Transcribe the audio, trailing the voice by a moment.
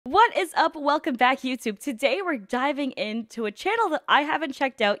What is up? Welcome back, YouTube. Today we're diving into a channel that I haven't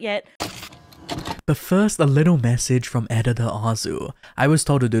checked out yet. But first, a little message from editor Azu. I was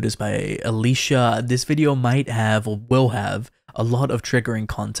told to do this by Alicia. This video might have or will have a lot of triggering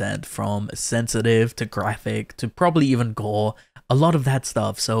content, from sensitive to graphic to probably even gore, a lot of that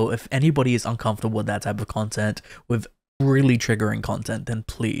stuff. So if anybody is uncomfortable with that type of content, with really triggering content, then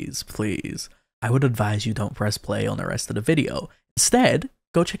please, I would advise you don't press play on the rest of the video. Instead,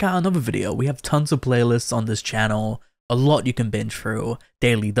 go check out another video. We have tons of playlists on this channel, a lot you can binge through,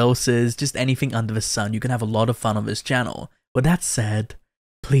 daily doses, just anything under the sun. You can have a lot of fun on this channel. With that said,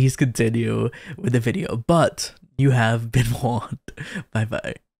 please continue with the video, but you have been warned. Bye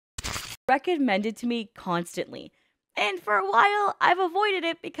bye. Recommended to me constantly. And for a while, I've avoided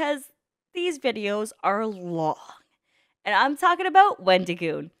it because these videos are long. And I'm talking about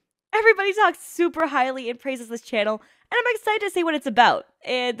Wendigoon. Everybody talks super highly and praises this channel, and I'm excited to see what it's about.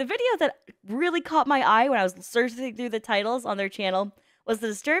 And the video that really caught my eye when I was searching through the titles on their channel was the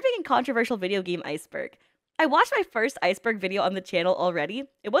disturbing and controversial video game Iceberg. I watched my first Iceberg video on the channel already.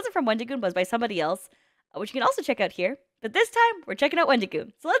 It wasn't from Wendigoon, but was by somebody else, which you can also check out here. But this time, we're checking out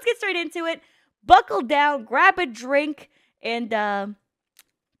Wendigoon. So let's get straight into it. Buckle down, grab a drink, and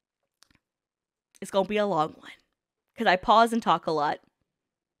it's gonna be a long one. Because I pause and talk a lot.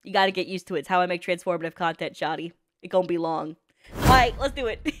 You gotta get used to it. It's how I make transformative content, shoddy. It's gonna be long. Alright, let's do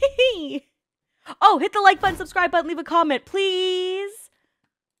it. Oh, hit the like button, subscribe button, leave a comment, please.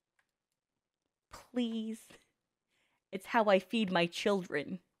 Please. It's how I feed my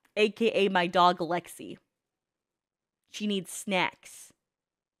children, aka my dog Lexi. She needs snacks.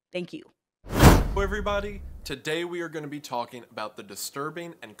 Thank you. Hello everybody, today we are going to be talking about the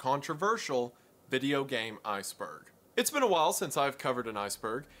disturbing and controversial video game Iceberg. It's been a while since I've covered an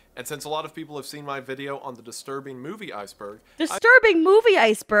Iceberg, and since a lot of people have seen my video on the disturbing movie Iceberg... Movie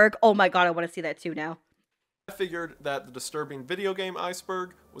Iceberg? Oh my god, I want to see that too now. I figured that the disturbing video game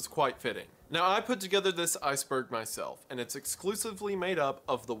Iceberg was quite fitting. Now, I put together this Iceberg myself, and it's exclusively made up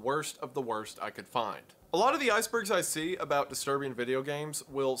of the worst I could find. A lot of the icebergs I see about disturbing video games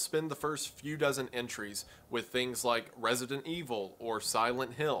will spend the first few dozen entries with things like Resident Evil or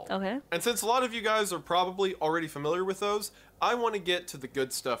Silent Hill. Okay. And since a lot of you guys are probably already familiar with those, I want to get to the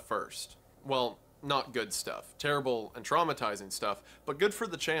good stuff first. Well, not good stuff. Terrible and traumatizing stuff, but good for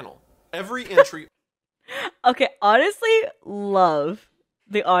the channel. Every entry... Okay, honestly, love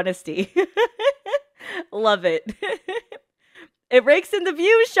the honesty. Love it. It rakes in the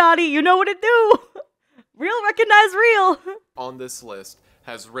views, shoddy. You know what it do. Real recognize real. On this list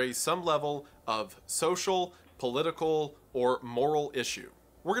has raised some level of social, political, or moral issue.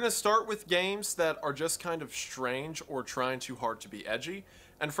 We're going to start with games that are just kind of strange or trying too hard to be edgy,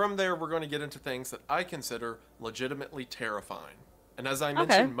 and from there we're going to get into things that I consider legitimately terrifying. And as I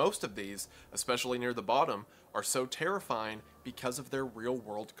mentioned, most of these, especially near the bottom, are so terrifying because of their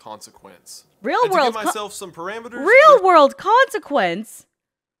real-world consequence. To give myself some parameters... Real-world consequence?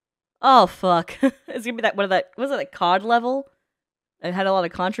 Oh, fuck. It's gonna be that, was it like COD level? It had a lot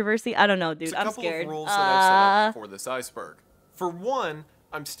of controversy? I don't know, dude. I'm scared. There's a couple of rules that I've set up for this Iceberg. For one,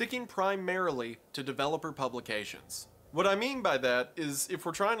 I'm sticking primarily to developer publications. What I mean by that is, if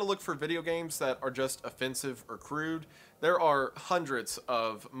we're trying to look for video games that are just offensive or crude, there are hundreds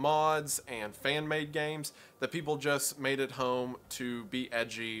of mods and fan-made games that people just made at home to be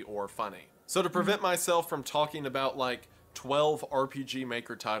edgy or funny. So to prevent myself from talking about like 12 RPG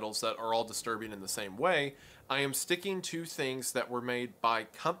Maker titles that are all disturbing in the same way, I am sticking to things that were made by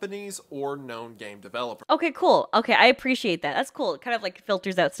companies or known game developers. Okay, cool. Okay, I appreciate that. That's cool. It kind of like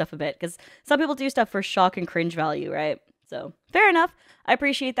filters out stuff a bit, because some people do stuff for shock and cringe value, right? So, fair enough. I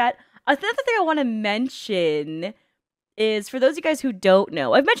appreciate that. Another thing I want to mention is, for those of you guys who don't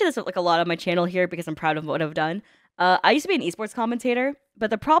know, I've mentioned this like a lot on my channel here because I'm proud of what I've done. I used to be an esports commentator, but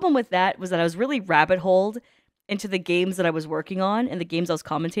the problem with that was that I was really rabbit-holed into the games that I was working on and the games I was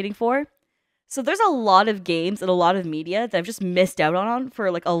commentating for. So there's a lot of games and a lot of media that I've just missed out on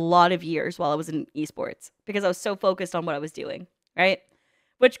for like a lot of years while I was in esports because I was so focused on what I was doing, right?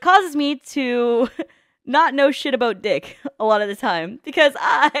 Which causes me to not know shit about dick a lot of the time because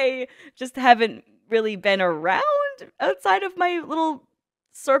I just haven't really been around outside of my little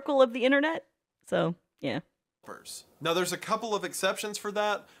circle of the internet. So, yeah. Now, there's a couple of exceptions for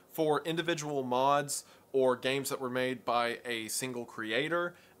that, for individual mods or games that were made by a single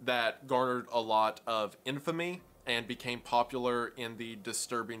creator that garnered a lot of infamy and became popular in the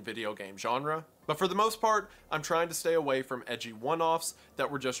disturbing video game genre. But for the most part, I'm trying to stay away from edgy one-offs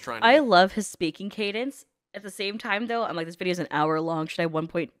that were just trying to... I love his speaking cadence. At the same time, though, I'm like, this video is an hour long. Should I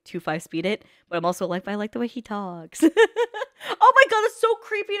 1.25 speed it? But I'm also like, I like the way he talks. Oh my god, that's so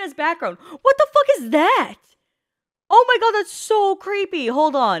creepy in his background. What the fuck is that? Oh my god, that's so creepy.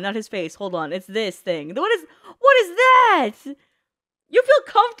 Hold on, not his face. Hold on, it's this thing. What is that? You feel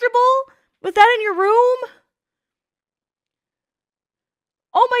comfortable with that in your room?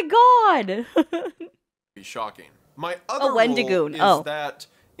 Oh my god. Be shocking. My other Wendigoon. rule is that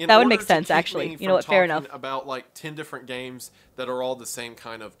that would make sense, actually. You know what? Fair enough. About like 10 different games that are all the same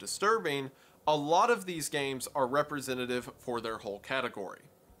kind of disturbing, a lot of these games are representative for their whole category.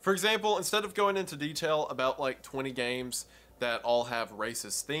 For example, instead of going into detail about like 20 games that all have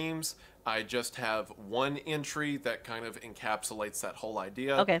racist themes, I just have one entry that kind of encapsulates that whole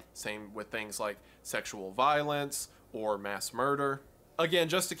idea. Okay. Same with things like sexual violence or mass murder. Again,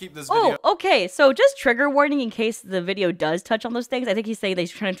 just to keep this video... Oh, okay. So just trigger warning in case the video does touch on those things. I think he's saying that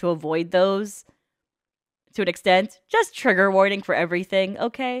he's trying to avoid those to an extent. Just trigger warning for everything,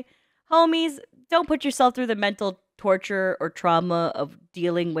 okay? Homies, don't put yourself through the mental torture or trauma of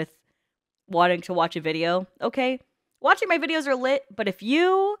dealing with wanting to watch a video, okay? Watching my videos are lit, but if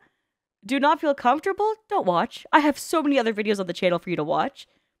you do not feel comfortable, don't watch. I have so many other videos on the channel for you to watch.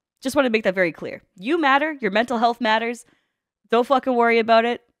 Just want to make that very clear. You matter. Your mental health matters. Don't fucking worry about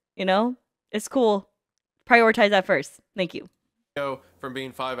it, you know? It's cool. Prioritize that first. Thank you. From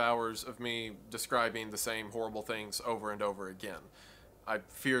being 5 hours of me describing the same horrible things over and over again. I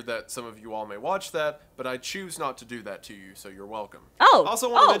fear that some of you all may watch that, but I choose not to do that to you, so you're welcome. Oh,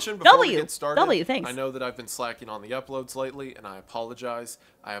 also want to mention before we get started, thanks. I know that I've been slacking on the uploads lately, and I apologize.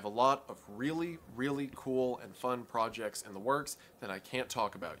 I have a lot of really, really cool and fun projects in the works that I can't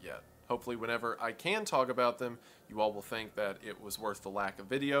talk about yet. Hopefully whenever I can talk about them, you all will think that it was worth the lack of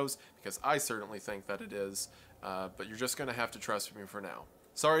videos, because I certainly think that it is, but you're just going to have to trust me for now.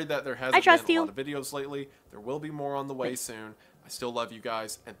 Sorry that there hasn't been a lot of videos lately. There will be more on the way soon. I still love you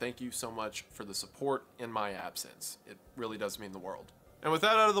guys, and thank you so much for the support in my absence. It really does mean the world. And with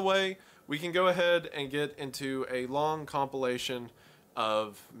that out of the way, we can go ahead and get into a long compilation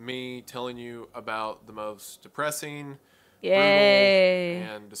of me telling you about the most depressing, brutal,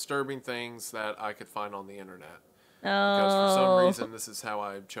 and disturbing things that I could find on the internet. Because for some reason, this is how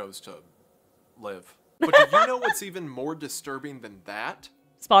I chose to live. But do you know what's even more disturbing than that?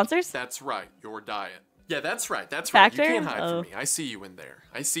 Sponsors? That's right, your diet. Yeah, that's right. Factor? You can't hide from me. I see you in there.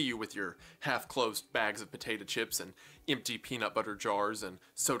 I see you with your half-closed bags of potato chips and empty peanut butter jars and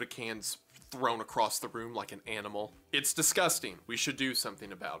soda cans thrown across the room like an animal. It's disgusting. We should do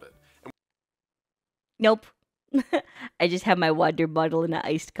something about it. Nope. I just have my water bottle and an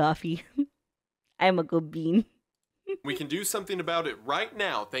iced coffee. I'm a good bean. We can do something about it right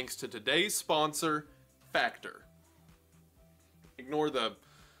now thanks to today's sponsor, Factor. Ignore the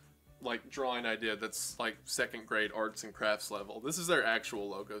drawing idea that's like second grade arts and crafts level. This is their actual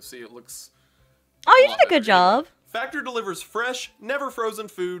logo. See, it looks... Oh, you did a good job. Factor delivers fresh, never frozen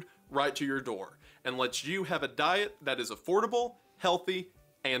food right to your door and lets you have a diet that is affordable, healthy,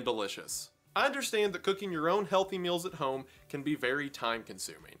 and delicious. I understand that cooking your own healthy meals at home can be very time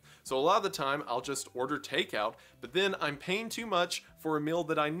consuming. So a lot of the time I'll just order takeout, but then I'm paying too much for a meal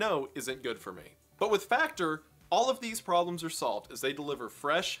that I know isn't good for me. But with Factor, all of these problems are solved as they deliver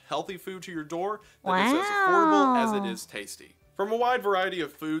fresh, healthy food to your door that is as affordable as it is tasty. From a wide variety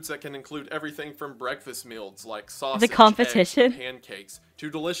of foods that can include everything from breakfast meals like sausage, eggs, pancakes, to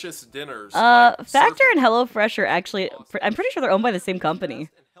delicious dinners like Factor and HelloFresh are actually, I'm pretty sure they're owned by the same company.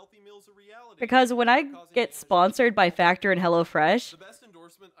 Because when I get sponsored by Factor and HelloFresh,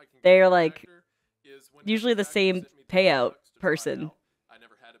 they're like usually the same payout person.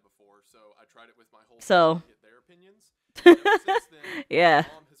 So yeah.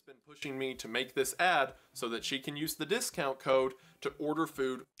 Mom has been pushing me to make this ad so that she can use the discount code to order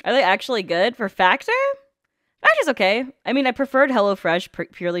food. Are they actually good for Factor? Factor's okay. I mean, I preferred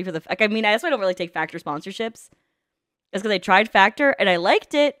HelloFresh purely for the... I mean, that's why I don't really take Factor sponsorships. It's because I tried Factor and I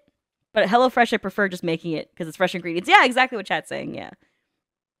liked it, but HelloFresh I prefer just making it because it's fresh ingredients. Yeah, exactly what chat's saying, yeah.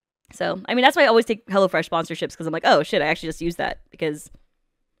 So, I mean, that's why I always take HelloFresh sponsorships because I'm like, oh shit, I actually just use that because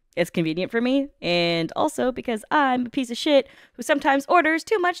it's convenient for me, and also because I'm a piece of shit who sometimes orders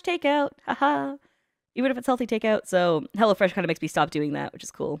too much takeout. Haha. Even if it's healthy takeout. So HelloFresh kind of makes me stop doing that, which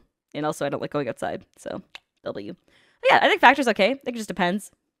is cool. And also I don't like going outside. So W. But yeah, I think Factor's okay. I think it just depends.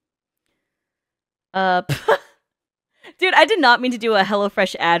 Dude, I did not mean to do a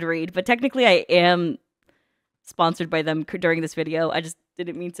HelloFresh ad read, but technically I am sponsored by them during this video. I just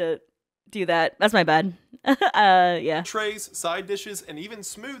didn't mean to do that. That's my bad. Yeah. Trays, side dishes, and even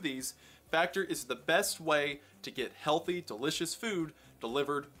smoothies, Factor is the best way to get healthy, delicious food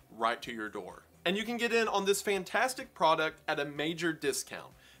delivered right to your door. And you can get in on this fantastic product at a major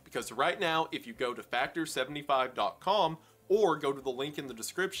discount. Because right now, if you go to factor75.com or go to the link in the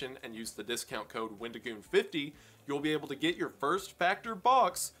description and use the discount code Wendigoon50, you'll be able to get your first factor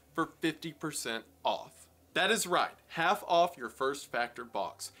box for 50% off. That is right, half off your first factor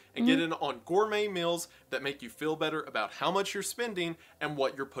box, and get in on gourmet meals that make you feel better about how much you're spending and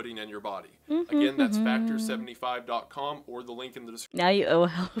what you're putting in your body. Again, that's factor75.com or the link in the description. Now you owe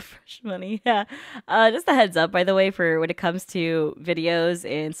HelloFresh money. Yeah. Just a heads up, by the way, for when it comes to videos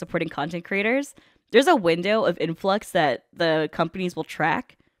and supporting content creators, there's a window of influx that the companies will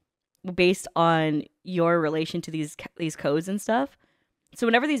track based on your relation to these codes and stuff. So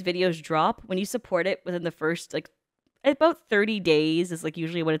whenever these videos drop, when you support it within the first, like, about 30 days is, like,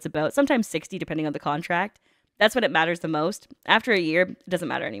 usually what it's about. Sometimes 60, depending on the contract. That's when it matters the most. After a year, it doesn't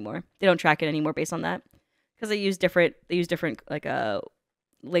matter anymore. They don't track it anymore based on that. Because they use different, like,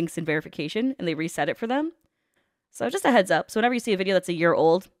 links and verification, and they reset it for them. So just a heads up. So whenever you see a video that's a year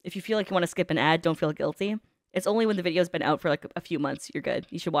old, if you feel like you want to skip an ad, don't feel guilty. It's only when the video's been out for, like, a few months. You're good.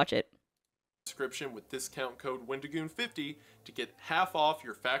 You should watch it. Description with discount code Wendigoon50 to get half off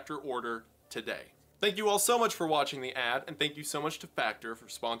your Factor order today. Thank you all so much for watching the ad, and thank you so much to Factor for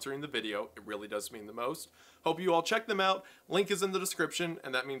sponsoring the video. It really does mean the most. Hope you all check them out. Link is in the description,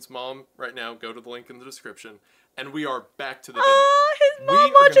 and that means Mom, right now, go to the link in the description. And we are back to the video. Oh, his mom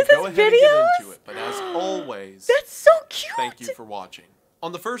we watches are going to go his ahead videos? and get into it, but as always, That's so cute. thank you for watching.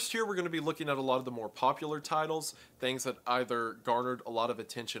 On the first tier, we're going to be looking at a lot of the more popular titles, things that either garnered a lot of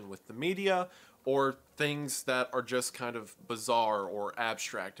attention with the media, or things that are just kind of bizarre or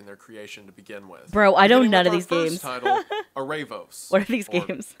abstract in their creation to begin with. Bro, I know Beginning none of with these our games. first title, Aravos. What are these or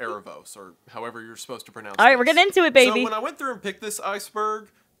games? Eravos, or however you're supposed to pronounce it. All right, we're getting into it, baby. So when I went through and picked this Iceberg,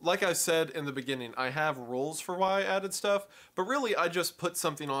 like I said in the beginning, I have rules for why I added stuff, but really I just put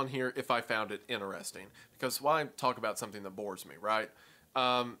something on here if I found it interesting. Because why talk about something that bores me, right?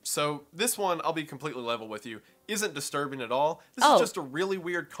 So this one, I'll be completely level with you, isn't disturbing at all. This is just a really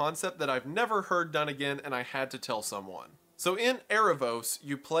weird concept that I've never heard done again, and I had to tell someone. So in Eravos,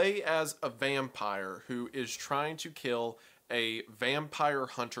 you play as a vampire who is trying to kill a vampire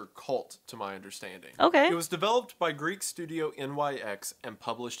hunter cult, to my understanding. Okay. It was developed by Greek studio NYX and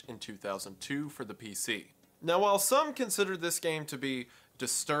published in 2002 for the PC. Now, while some consider this game to be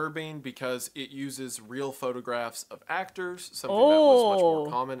disturbing because it uses real photographs of actors, something that was much more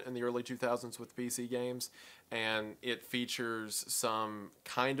common in the early 2000s with PC games, and it features some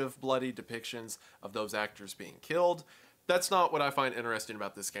kind of bloody depictions of those actors being killed. That's not what I find interesting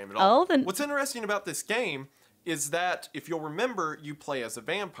about this game at all. Then what's interesting about this game is that, if you'll remember, you play as a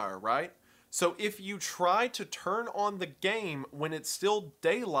vampire, right? So if you try to turn on the game when it's still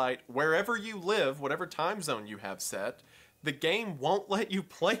daylight, wherever you live, whatever time zone you have set, the game won't let you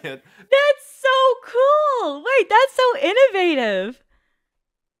play it. That's so cool. Wait, that's so innovative.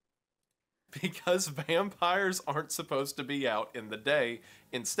 Because vampires aren't supposed to be out in the day,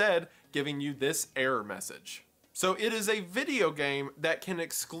 instead giving you this error message. So it is a video game that can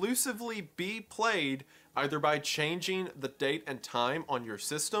exclusively be played either by changing the date and time on your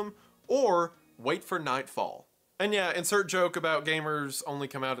system or wait for nightfall. And yeah, insert joke about gamers only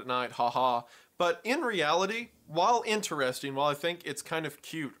come out at night, haha. But in reality, while interesting, while I think it's kind of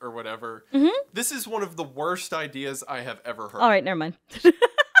cute or whatever, this is one of the worst ideas I have ever heard. All right, never mind. I was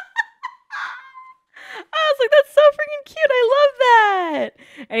like, that's so freaking cute. I love that.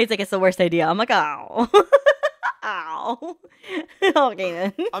 And he's like, it's the worst idea. I'm like, ow. Ow. Okay,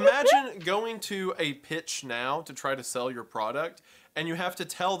 then. Imagine going to a pitch now to try to sell your product, and you have to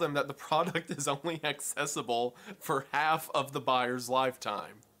tell them that the product is only accessible for half of the buyer's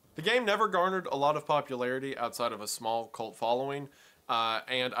lifetime. The game never garnered a lot of popularity outside of a small cult following,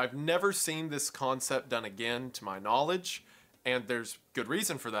 and I've never seen this concept done again to my knowledge, and there's good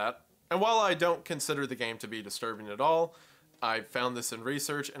reason for that. And while I don't consider the game to be disturbing at all, I found this in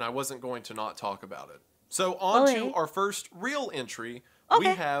research, and I wasn't going to not talk about it. So on to our first real entry, we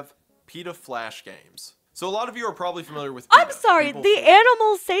have PETA Flash games. So a lot of you are probably familiar with PETA. I'm sorry, the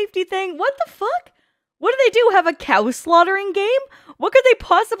animal safety thing, what the fuck? What do they do? Have a cow slaughtering game? What could they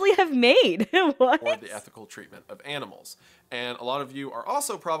possibly have made? What? Or the ethical treatment of animals. And a lot of you are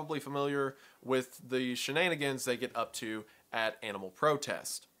also probably familiar with the shenanigans they get up to at animal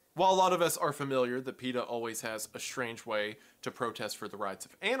protest. While a lot of us are familiar that PETA always has a strange way to protest for the rights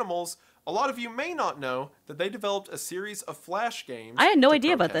of animals, a lot of you may not know that they developed a series of Flash games. I had no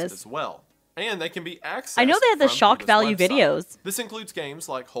idea about this as well. And they can be accessed. I know they had the from shock PETA's value website. videos. This includes games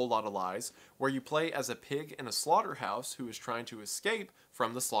like Whole Lotta Lies, where you play as a pig in a slaughterhouse who is trying to escape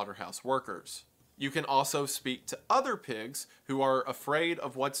from the slaughterhouse workers. You can also speak to other pigs who are afraid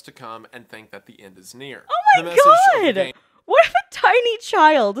of what's to come and think that the end is near. Oh my god! What if a tiny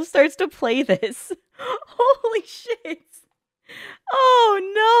child starts to play this? Holy shit! Oh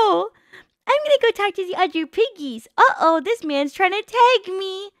no! I'm gonna go talk to the other piggies. Uh-oh, this man's trying to tag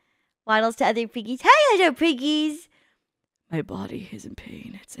me. Waddles to other piggies. Hi, other piggies. My body is in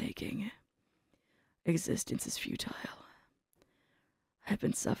pain. It's aching. Existence is futile. I've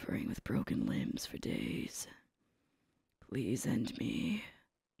been suffering with broken limbs for days. Please end me.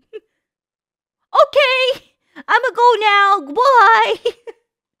 Okay! I'ma go now. Bye!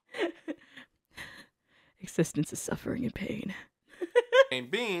 Existence is suffering and pain. Game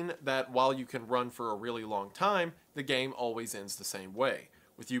being that while you can run for a really long time, the game always ends the same way,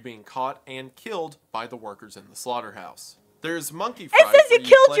 with you being caught and killed by the workers in the slaughterhouse. There's monkey fright. It says you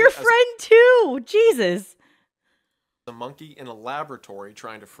killed your friend too! Jesus! A monkey in a laboratory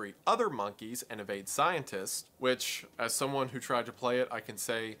trying to free other monkeys and evade scientists, which, as someone who tried to play it, I can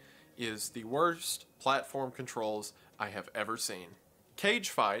say is the worst platform controls I have ever seen. Cage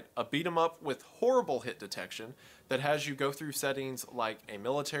Fight, a beat-em-up with horrible hit detection that has you go through settings like a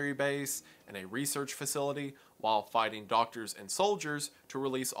military base and a research facility while fighting doctors and soldiers to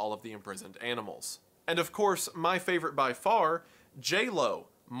release all of the imprisoned animals. And of course, my favorite by far, J-Lo,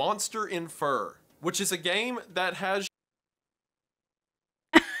 Monster in Fur, which is a game that has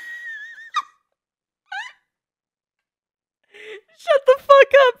Shut the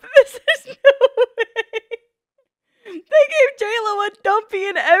fuck up! This is no way! They gave J-Lo a dumpy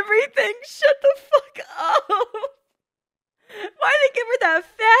and everything! Shut the fuck up! Why'd they give her that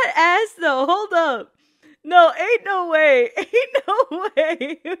fat ass though? Hold up. No, ain't no way. Ain't no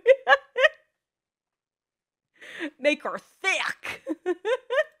way. Make her thick.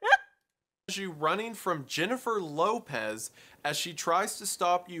 you running from Jennifer Lopez as she tries to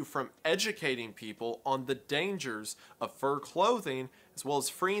stop you from educating people on the dangers of fur clothing, as well as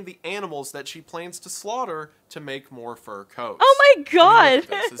freeing the animals that she plans to slaughter to make more fur coats. Oh my god!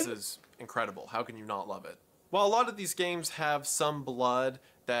 This is incredible. How can you not love it? While a lot of these games have some blood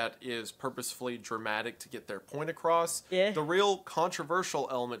that is purposefully dramatic to get their point across, the real controversial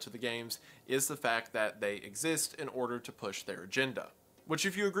element to the games is the fact that they exist in order to push their agenda. Which,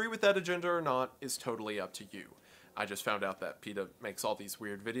 if you agree with that agenda or not, is totally up to you. I just found out that PETA makes all these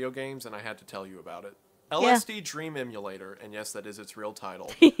weird video games, and I had to tell you about it. LSD Dream Emulator, and yes, that is its real title,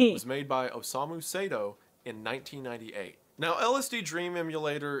 was made by Osamu Sato in 1998. Now, LSD Dream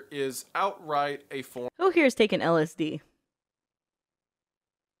Emulator is outright a form... Who here is taking LSD?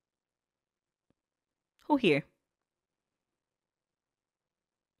 Who here?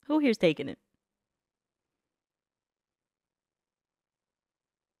 Who here's taking it?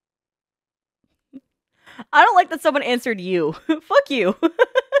 I don't like that someone answered you. Fuck you. What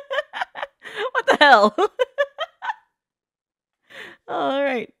the hell? All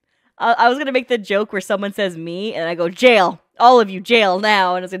right. I was going to make the joke where someone says me, and I go, jail. All of you, jail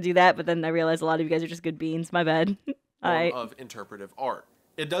now. And I was going to do that, but then I realized a lot of you guys are just good beans. My bad. of interpretive art.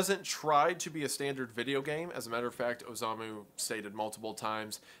 It doesn't try to be a standard video game. As a matter of fact, Osamu stated multiple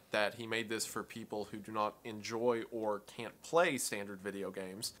times that he made this for people who do not enjoy or can't play standard video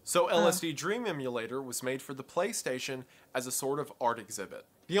games. So LSD Dream Emulator was made for the PlayStation as a sort of art exhibit.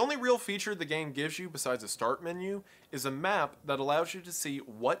 The only real feature the game gives you besides a start menu is a map that allows you to see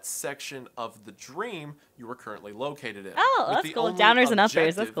what section of the dream you are currently located in. Oh, that's cool. Downers and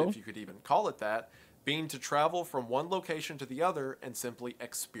uppers. That's cool. If you could even call it that, being to travel from one location to the other and simply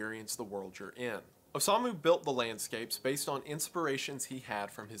experience the world you're in. Osamu built the landscapes based on inspirations he had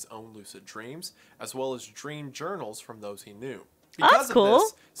from his own lucid dreams, as well as dream journals from those he knew. Because of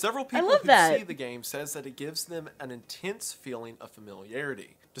this, several people who see the game says that it gives them an intense feeling of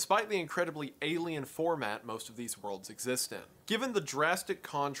familiarity, despite the incredibly alien format most of these worlds exist in. Given the drastic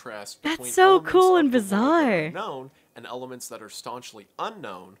contrast between cool and bizarre known and elements that are staunchly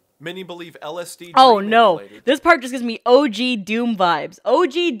unknown, many believe LSD. Oh no, this part just gives me OG Doom vibes.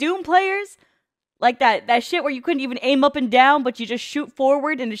 OG Doom players, like that shit where you couldn't even aim up and down, but you just shoot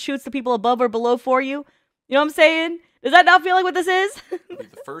forward and it shoots the people above or below for you. You know what I'm saying? Does that not feel like what this is? Be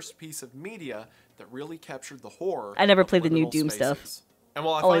the first piece of media that really captured the horror. I never played the new Doom stuff. And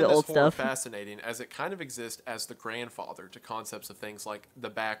while I find this horror fascinating, as it kind of exists as the grandfather to concepts of things like the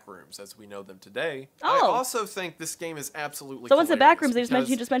backrooms as we know them today, I also think this game is absolutely Someone said backrooms,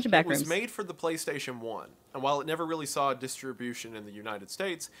 you just mentioned backrooms. It was made for the PlayStation 1, and while it never really saw distribution in the United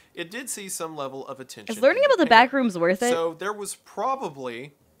States, it did see some level of attention. Is learning about the backrooms worth it? So there was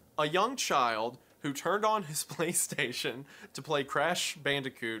probably a young child who turned on his PlayStation to play Crash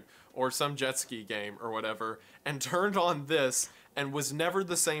Bandicoot or some jet ski game or whatever, and turned on this and was never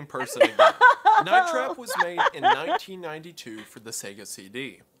the same person again. Night Trap was made in 1992 for the Sega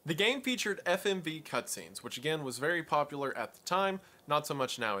CD. The game featured FMV cutscenes, which again was very popular at the time, not so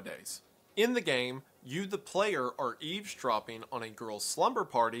much nowadays. In the game, you, the player, are eavesdropping on a girl's slumber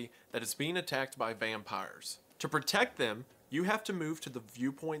party that is being attacked by vampires. To protect them, you have to move to the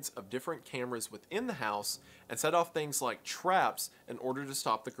viewpoints of different cameras within the house and set off things like traps in order to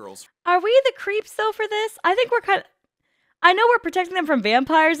stop the girls. Are we the creeps though for this? I think we're kind of... I know we're protecting them from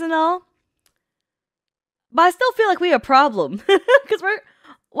vampires and all, but I still feel like we have a problem. Because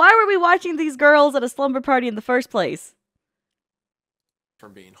why were we watching these girls at a slumber party in the first place?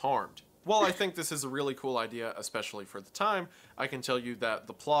 From being harmed. While I think this is a really cool idea, especially for the time, I can tell you that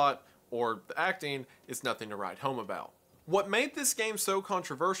the plot or the acting is nothing to write home about. What made this game so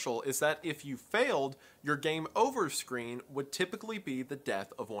controversial is that if you failed, your game over screen would typically be the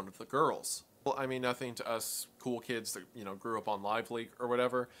death of one of the girls. Well, I mean, nothing to us cool kids that, grew up on Live Leak or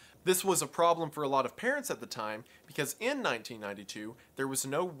whatever. This was a problem for a lot of parents at the time because in 1992, there was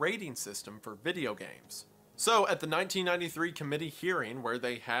no rating system for video games. So at the 1993 committee hearing where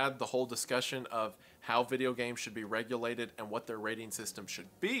they had the whole discussion of how video games should be regulated and what their rating system should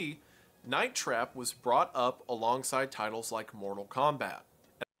be, Night Trap was brought up alongside titles like Mortal Kombat.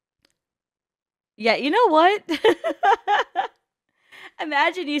 Yeah, you know what?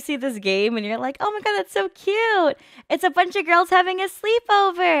 Imagine you see this game and you're like, oh my god, that's so cute. It's a bunch of girls having a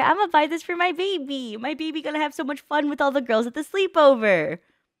sleepover. I'm gonna buy this for my baby. My baby gonna have so much fun with all the girls at the sleepover.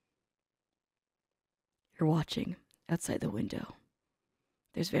 You're watching outside the window.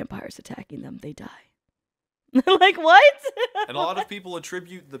 There's vampires attacking them. They die. Like, what? And a lot of people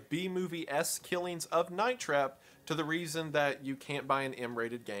attribute the B-movie-esque killings of Night Trap to the reason that you can't buy an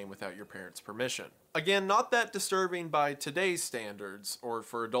M-rated game without your parents' permission. Again, not that disturbing by today's standards, or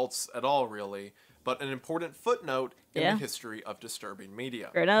for adults at all, really, but an important footnote in the history of disturbing media.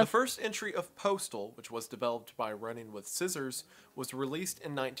 Fair enough. The first entry of Postal, which was developed by Running with Scissors, was released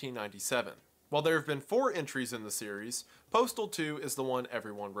in 1997. While there have been 4 entries in the series, Postal 2 is the one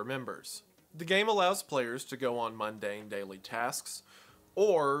everyone remembers. The game allows players to go on mundane daily tasks,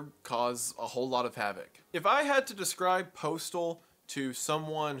 or cause a whole lot of havoc. If I had to describe Postal to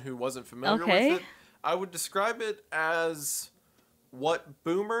someone who wasn't familiar with it, I would describe it as what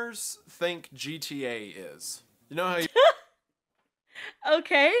boomers think GTA is. You know how you...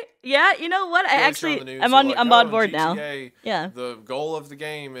 Okay. Yeah, you know what? I'm on board GTA, now. Yeah. The goal of the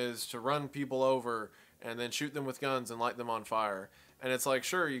game is to run people over and then shoot them with guns and light them on fire. And it's like,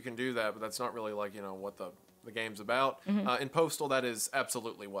 sure, you can do that, but that's not really like, what the game's about. In Postal, that is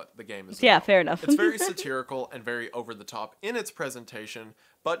absolutely what the game is about. Yeah, fair enough. It's very satirical and very over-the-top in its presentation,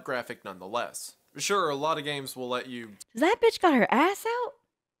 but graphic nonetheless. Sure, a lot of games will let you... That bitch got her ass out?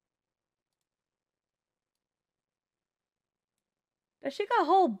 Does she got a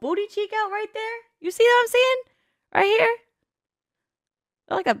whole booty cheek out right there? You see what I'm saying? Right here?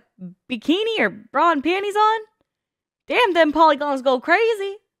 Like a bikini or bra and panties on? Damn, them polygons go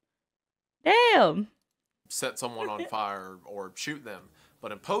crazy. Damn. Set someone on fire or shoot them.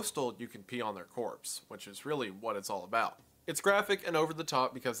 But in Postal, you can pee on their corpse, which is really what it's all about. It's graphic and over the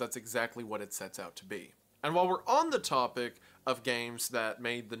top because that's exactly what it sets out to be. And while we're on the topic of games that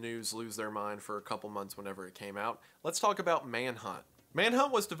made the news lose their mind for a couple months whenever it came out, let's talk about Manhunt.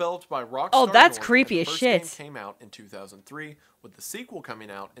 Manhunt was developed by Rockstar Oh, that's North, creepy and as the shit. first game came out in 2003, with the sequel coming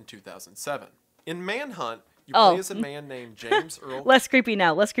out in 2007. In Manhunt, you play as a man named James Earl Less creepy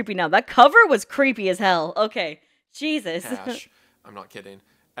now. That cover was creepy as hell. Okay. Jesus. Cash, I'm not kidding,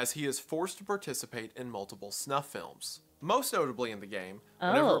 as he is forced to participate in multiple snuff films. Most notably in the game,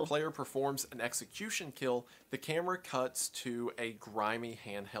 whenever a player performs an execution kill, the camera cuts to a grimy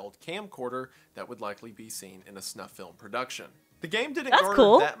handheld camcorder that would likely be seen in a snuff film production. The game didn't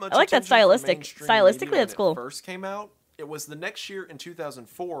garner that much I like that attention from stylistically, media that's cool. when it first came out. It was the next year in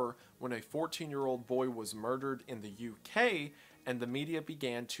 2004 when a 14-year-old boy was murdered in the UK, and the media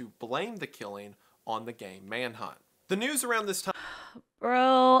began to blame the killing on the game Manhunt. The news around this time...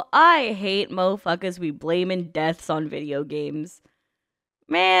 Bro, I hate motherfuckers be blaming deaths on video games.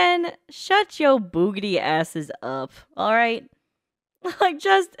 Man, shut your boogity asses up, alright? Like,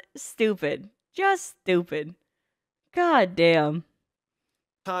 just stupid. Just stupid. God damn.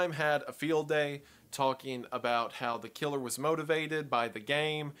 Time had a field day talking about how the killer was motivated by the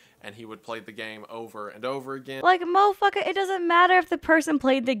game and he would play the game over and over again. Like, motherfucker, it doesn't matter if the person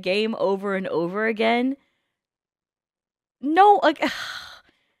played the game over and over again. No, like,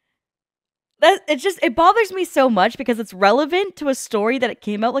 it bothers me so much because it's relevant to a story that it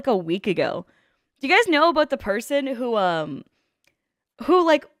came out like a week ago. Do you guys know about the person who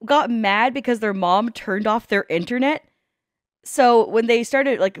like got mad because their mom turned off their internet? So when they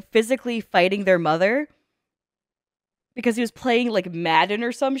started like physically fighting their mother because he was playing like Madden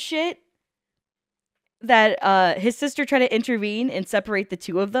or some shit, that his sister tried to intervene and separate the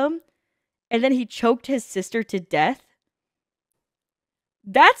two of them. and then he choked his sister to death,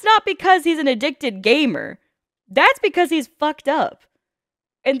 that's not because he's an addicted gamer. That's because he's fucked up.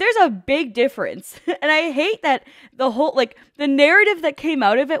 And there's a big difference. And I hate that the whole, like, the narrative that came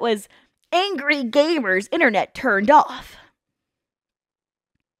out of it was angry gamers, internet turned off.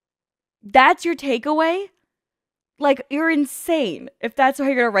 That's your takeaway? Like, you're insane if that's how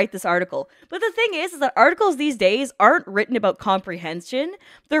you're going to write this article. But the thing is that articles these days aren't written about comprehension.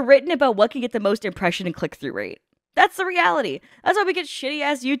 They're written about what can get the most impression and click-through rate. That's the reality. That's why we get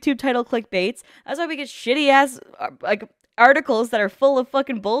shitty-ass YouTube title clickbaits. That's why we get shitty-ass, like, articles that are full of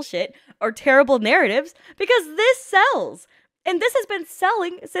fucking bullshit or terrible narratives, because this sells. And this has been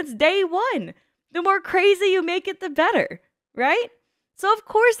selling since day one. The more crazy you make it, the better, right? So of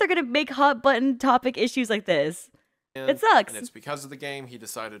course they're going to make hot button topic issues like this. It sucks. And it's because of the game he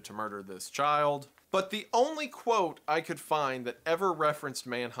decided to murder this child. But the only quote I could find that ever referenced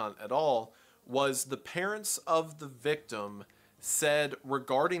Manhunt at all was the parents of the victim said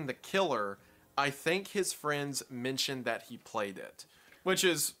regarding the killer, I think his friends mentioned that he played it. Which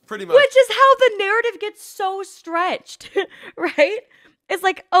is pretty much... Which is how the narrative gets so stretched, right? It's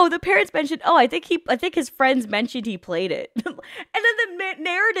like, oh, the parents mentioned, oh, I think his friends mentioned he played it. And then the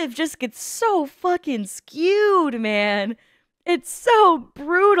narrative just gets so fucking skewed, man. It's so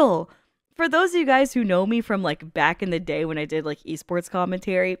brutal. For those of you guys who know me from, like, back in the day when I did, like, esports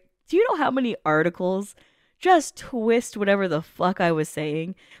commentary, do you know how many articles just twist whatever the fuck I was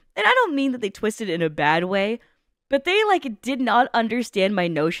saying? And I don't mean that they twisted it in a bad way, but they, like, did not understand my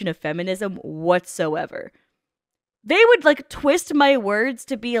notion of feminism whatsoever. They would, like, twist my words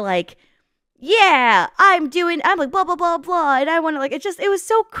to be like, yeah, I'm like, blah, blah, blah, blah, and I want to, like, it was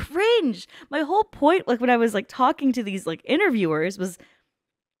so cringe. My whole point, like, when I was, like, talking to these, like, interviewers was,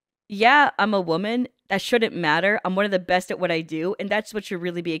 yeah, I'm a woman. That shouldn't matter. I'm one of the best at what I do, and that's what should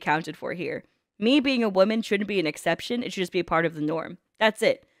really be accounted for here. Me being a woman shouldn't be an exception. It should just be a part of the norm. That's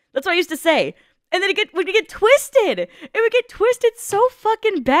it. That's what I used to say. And then it would get twisted. It would get twisted so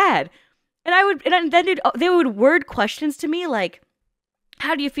fucking bad. And then they would word questions to me like,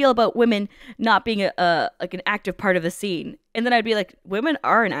 how do you feel about women not being like an active part of the scene? And then I'd be like, women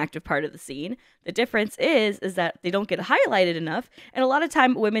are an active part of the scene. The difference is that they don't get highlighted enough. And a lot of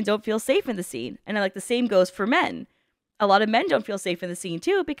time women don't feel safe in the scene. And like the same goes for men. A lot of men don't feel safe in the scene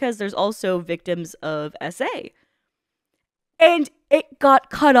too, because there's also victims of SA. And it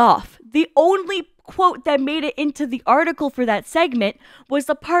got cut off. The only quote that made it into the article for that segment was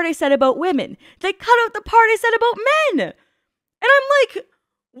the part I said about women. They cut out the part I said about men. And I'm like,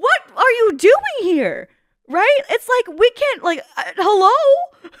 what are you doing here? Right? It's like, we can't, like, hello?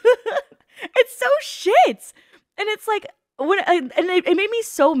 It's so shit. And it's like, it made me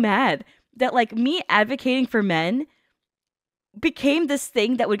so mad that, like, me advocating for men became this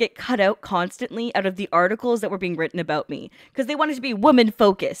thing that would get cut out constantly out of the articles that were being written about me because they wanted to be woman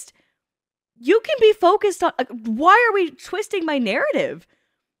focused. You can be focused on, why are we twisting my narrative?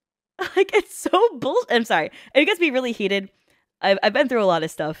 Like, it's so bullshit. I'm sorry. It gets me really heated. I've been through a lot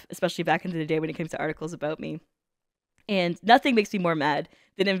of stuff, especially back in the day when it comes to articles about me. And nothing makes me more mad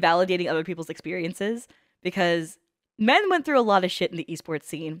than invalidating other people's experiences, because men went through a lot of shit in the esports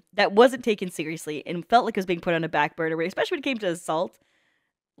scene that wasn't taken seriously and felt like it was being put on a back burner, especially when it came to assault.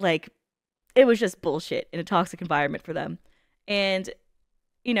 Like, it was just bullshit in a toxic environment for them. And,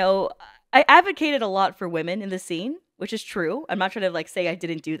 you know, I advocated a lot for women in the scene, which is true. I'm not trying to, like, say I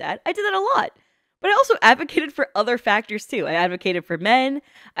didn't do that. I did that a lot. But I also advocated for other factors too. I advocated for men.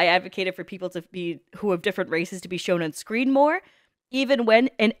 I advocated for people who have different races to be shown on screen more. Even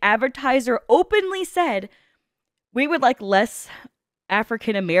when an advertiser openly said, we would like less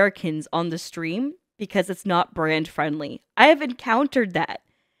African Americans on the stream because it's not brand friendly. I have encountered that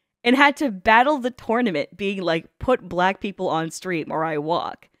and had to battle the tournament being like, put black people on stream or I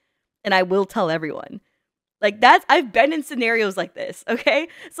walk. And I will tell everyone. Like, I've been in scenarios like this, okay?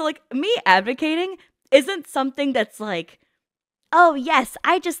 So, like, me advocating isn't something that's like, oh, yes,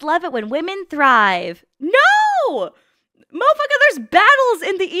 I just love it when women thrive. No! Motherfucker, there's battles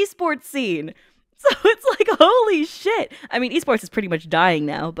in the esports scene. So it's like, holy shit. I mean, esports is pretty much dying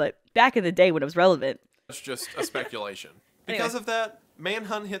now, but back in the day when it was relevant. It's just a speculation. Because of that,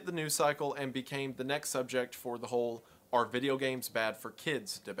 Manhunt hit the news cycle and became the next subject for the whole "Are video games bad for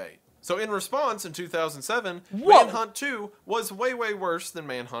kids?" debate. So in response, in 2007, Manhunt 2 was way, way worse than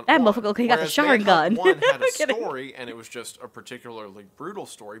Manhunt 1. That motherfucker, he got the shower gun. Manhunt 1 had a story, and it was just a particularly brutal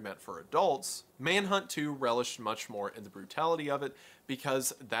story meant for adults. Manhunt 2 relished much more in the brutality of it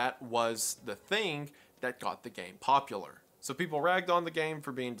because that was the thing that got the game popular. So people ragged on the game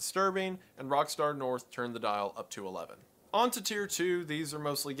for being disturbing, and Rockstar North turned the dial up to 11. On to tier 2, these are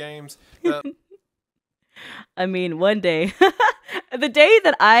mostly games that I mean, one day, the day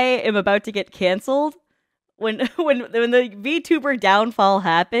that I am about to get canceled, when the VTuber downfall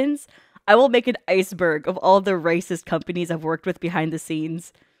happens, I will make an iceberg of all the racist companies I've worked with behind the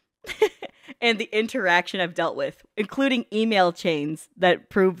scenes and the interaction I've dealt with, including email chains that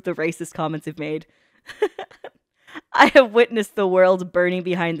prove the racist comments I've made. I have witnessed the world burning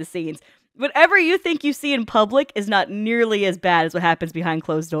behind the scenes. Whatever you think you see in public is not nearly as bad as what happens behind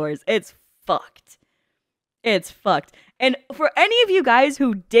closed doors. It's fucked. It's fucked. And for any of you guys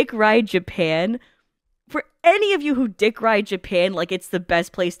who dick ride Japan, like it's the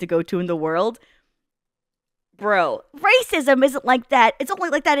best place to go to in the world, bro, racism isn't like that. It's only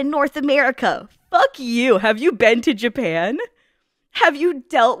like that in North America. Fuck you. Have you been to Japan? Have you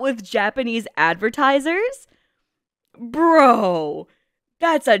dealt with Japanese advertisers? Bro,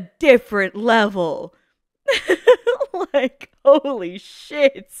 that's a different level. Like, holy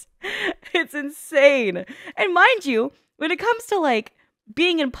shit. It's insane. And mind you, when it comes to like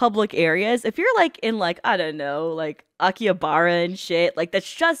being in public areas, if you're like in like, I don't know, like Akihabara and shit, like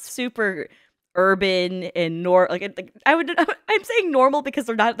that's just super urban and I'm saying normal because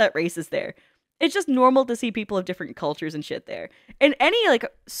they're not that racist there. It's just normal to see people of different cultures and shit there. In any like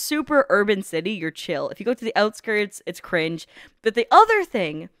super urban city, you're chill. If you go to the outskirts, it's cringe. But the other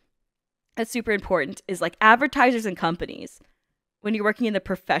thing that's super important is like advertisers and companies, when you're working in the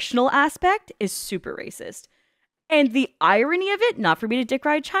professional aspect, is super racist. And the irony of it, not for me to dick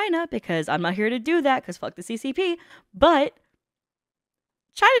ride China, because I'm not here to do that, because fuck the CCP, but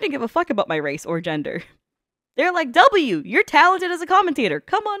China didn't give a fuck about my race or gender. They're like, W, you're talented as a commentator.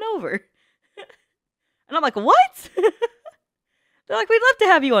 Come on over. And I'm like, what? They're like, we'd love to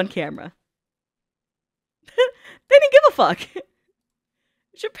have you on camera. They didn't give a fuck.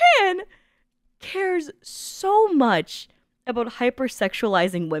 Japan cares so much about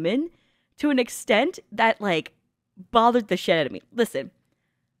hypersexualizing women to an extent that, like, bothered the shit out of me. Listen,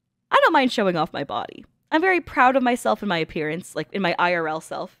 I don't mind showing off my body. I'm very proud of myself and my appearance, like, in my IRL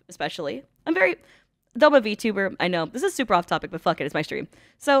self, especially. Though I'm a VTuber, I know, this is super off topic, but fuck it, it's my stream.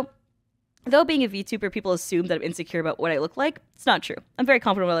 So, though being a VTuber, people assume that I'm insecure about what I look like. It's not true. I'm very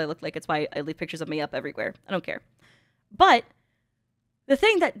confident in what I look like. It's why I leave pictures of me up everywhere. I don't care. But the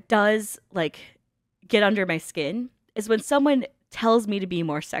thing that does, like, get under my skin is when someone tells me to be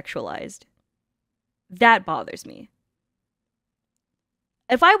more sexualized. That bothers me.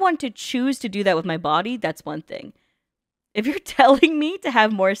 If I want to choose to do that with my body, that's one thing. If you're telling me to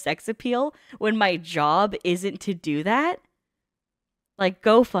have more sex appeal when my job isn't to do that, like,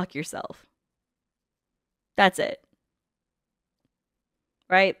 go fuck yourself. That's it.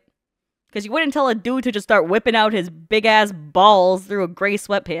 Right? Because you wouldn't tell a dude to just start whipping out his big-ass balls through a gray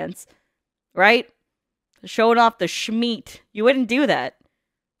sweatpants. Right? Showing off the schmeat. You wouldn't do that.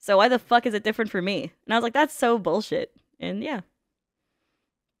 So why the fuck is it different for me? And I was like, that's so bullshit. And yeah.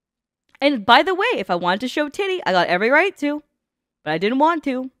 And by the way, if I wanted to show titty, I got every right to. But I didn't want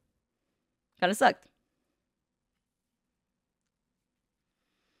to. Kind of sucked.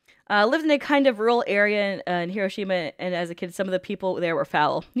 Lived in a kind of rural area in Hiroshima, and as a kid, some of the people there were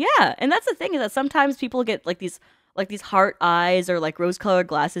foul. Yeah, and that's the thing, is that sometimes people get like these heart eyes or like rose-colored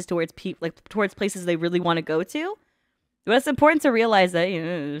glasses towards towards places they really want to go to. But it's important to realize that, you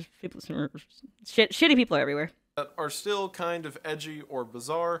know, shitty people are everywhere. That are still kind of edgy or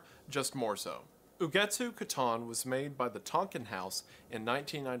bizarre, just more so. Ugetsu Katan was made by the Tonkin House in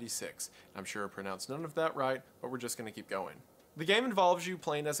 1996. I'm sure I pronounced none of that right, but we're just going to keep going. The game involves you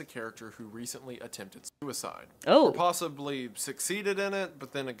playing as a character who recently attempted suicide. Oh. Or possibly succeeded in it,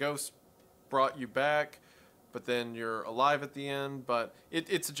 but then a ghost brought you back, but then you're alive at the end, but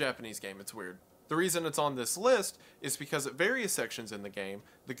it's a Japanese game, it's weird. The reason it's on this list is because at various sections in the game,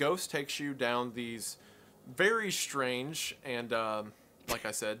 the ghost takes you down these very strange and, like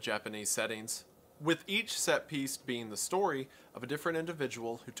I said, Japanese settings, with each set piece being the story of a different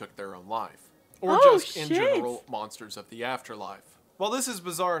individual who took their own life. Or just, in general, monsters of the afterlife. While this is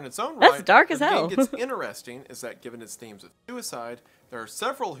bizarre in its own right, that's dark as hell. What the game gets interesting is that given its themes of suicide, there are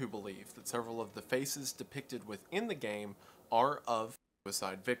several who believe that several of the faces depicted within the game are of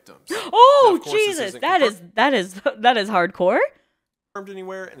suicide victims. Oh, now, Jesus, that is hardcore. Confirmed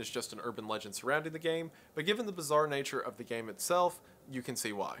anywhere, and it's just an urban legend surrounding the game, but given the bizarre nature of the game itself, you can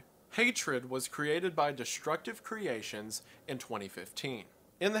see why. Hatred was created by Destructive Creations in 2015.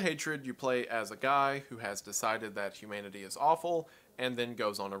 In the Hatred, you play as a guy who has decided that humanity is awful, and then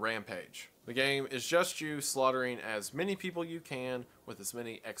goes on a rampage. The game is just you slaughtering as many people you can with as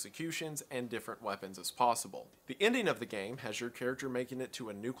many executions and different weapons as possible. The ending of the game has your character making it to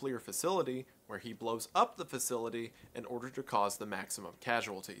a nuclear facility where he blows up the facility in order to cause the maximum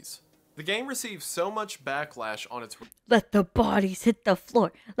casualties. The game receives so much backlash on its Let the bodies hit the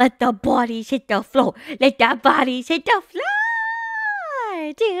floor. Let the bodies hit the floor. Let the bodies hit the floor.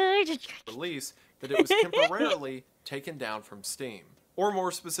 release that it was temporarily taken down from Steam. Or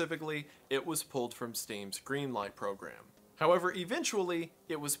more specifically, it was pulled from Steam's Greenlight program. However, eventually,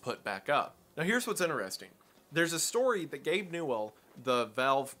 it was put back up. Now here's what's interesting. There's a story that Gabe Newell, the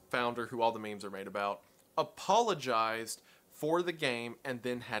Valve founder who all the memes are made about, apologized for the game and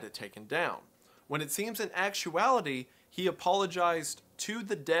then had it taken down. When it seems in actuality, he apologized to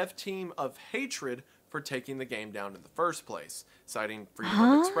the dev team of Hatred for taking the game down in the first place, citing freedom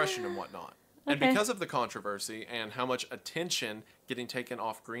of expression and whatnot. And because of the controversy and how much attention getting taken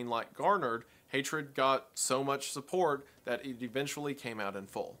off Greenlight garnered, Hatred got so much support that it eventually came out in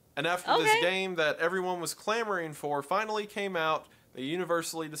full. And after this game that everyone was clamoring for finally came out, they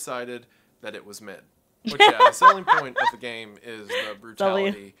universally decided that it was mid. Which, yeah, the selling point of the game is the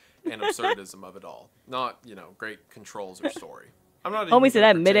brutality and absurdism of it all. Not, you know, great controls or story. I'm not even Homie said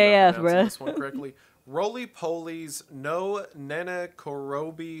that gonna mid pretend AF, I'm pronouncing bruh. this one correctly. Roly Poly's no Nana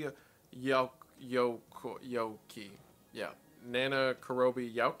Korobi Yoki. Yeah, Nana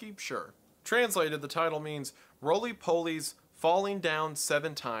Korobi Yoki? Sure. Translated, the title means Roly Poly's falling down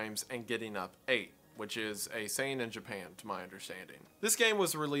 7 times and getting up 8, which is a saying in Japan, to my understanding. This game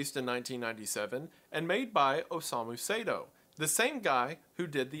was released in 1997 and made by Osamu Sato, the same guy who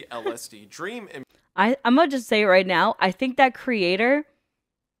did the LSD Dream. I'm gonna just say it right now. I think that creator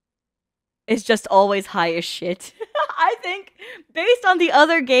is just always high as shit. I think, based on the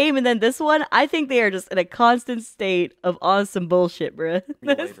other game and then this one, I think they are just in a constant state of awesome bullshit, bruh.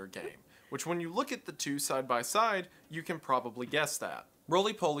 Emulator game, which when you look at the two side by side, you can probably guess that.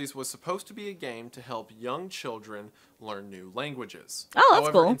 Roly Poly's was supposed to be a game to help young children learn new languages. Oh, that's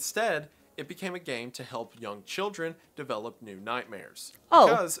However, cool. instead, it became a game to help young children develop new nightmares. Oh.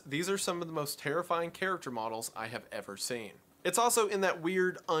 Because these are some of the most terrifying character models I have ever seen. It's also in that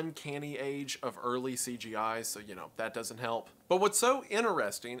weird, uncanny age of early CGI, so, you know, that doesn't help. But what's so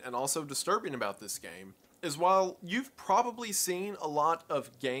interesting and also disturbing about this game is while you've probably seen a lot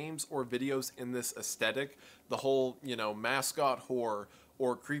of games or videos in this aesthetic, the whole, you know, mascot horror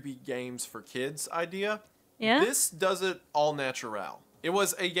or creepy games for kids idea, this does it all natural. It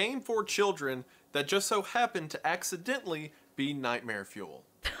was a game for children that just so happened to accidentally be nightmare fuel.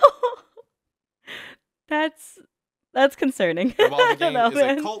 That's concerning. And while the game is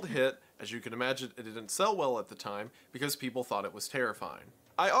man. a cult hit, as you can imagine, it didn't sell well at the time because people thought it was terrifying.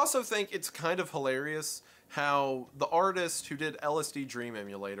 I also think it's kind of hilarious how the artist who did LSD Dream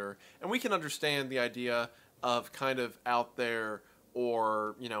Emulator, and we can understand the idea of kind of out there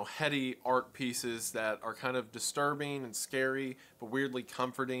or, you know, heady art pieces that are kind of disturbing and scary, but weirdly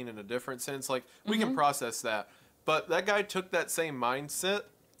comforting in a different sense. Like, we can process that. But that guy took that same mindset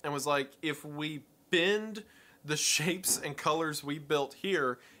and was like, if we bend the shapes and colors we built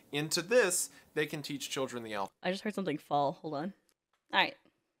here into this, they can teach children the alphabet. I just heard something fall. Hold on. All right.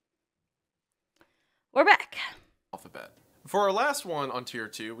 We're back. For our last one on Tier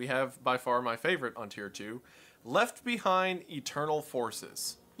 2, we have by far my favorite on Tier 2, Left Behind Eternal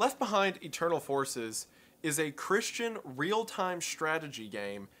Forces. Left Behind Eternal Forces is a Christian real-time strategy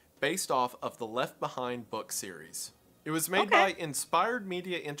game based off of the Left Behind book series. It was made by Inspired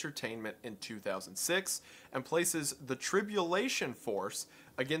Media Entertainment in 2006 and places the Tribulation Force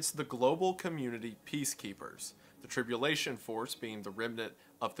against the global community peacekeepers. The Tribulation Force being the remnant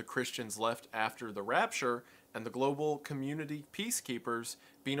of the Christians left after the Rapture, and the global community peacekeepers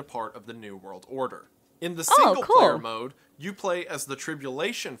being a part of the New World Order. In the single-player mode, you play as the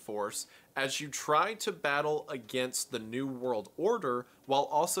Tribulation Force as you try to battle against the New World Order while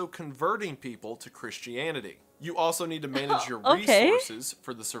also converting people to Christianity. You also need to manage your resources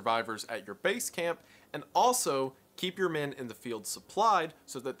for the survivors at your base camp, and also keep your men in the field supplied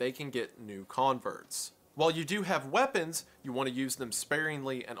so that they can get new converts. While you do have weapons, you want to use them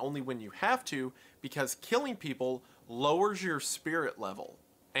sparingly and only when you have to, because killing people lowers your spirit level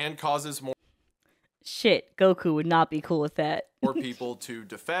and causes more Shit, Goku would not be cool with that. people to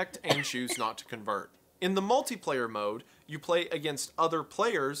defect and choose not to convert. In the multiplayer mode, you play against other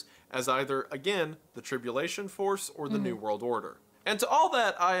players as either, again, the Tribulation Force or the New World Order. And to all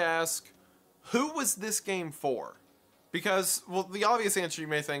that, I ask, who was this game for? Because, well, the obvious answer you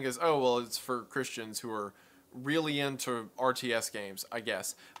may think is, oh, well, it's for Christians who are really into RTS games, I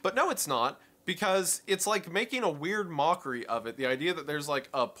guess. But no, it's not, because it's like making a weird mockery of it. The idea that there's like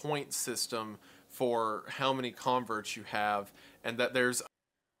a point system for how many converts you have, and that there's...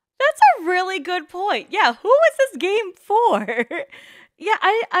 That's a really good point. Yeah, who is this game for? Yeah,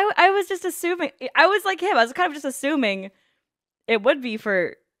 I was just assuming. I was like him. I was kind of just assuming it would be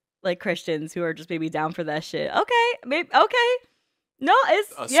for like Christians who are just maybe down for that shit. Okay, maybe okay. No,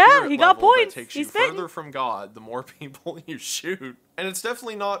 it's yeah. He got points. That takes you further from God, the more people you shoot. And it's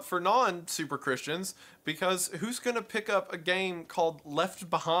definitely not for non-super Christians, because who's gonna pick up a game called Left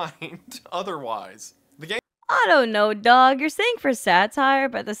Behind otherwise? The game... I don't know, dog. You're saying for satire,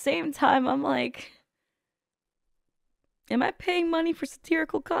 but at the same time, I'm like, am I paying money for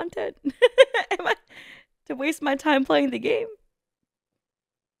satirical content? Am I to waste my time playing the game?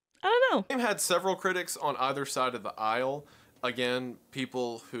 I don't know. The game had several critics on either side of the aisle. Again,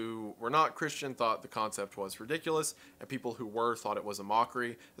 people who were not Christian thought the concept was ridiculous, and people who were thought it was a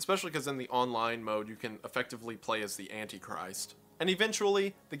mockery, especially because in the online mode you can effectively play as the Antichrist. And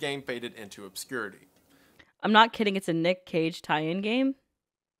eventually, the game faded into obscurity. I'm not kidding, it's a Nick Cage tie-in game.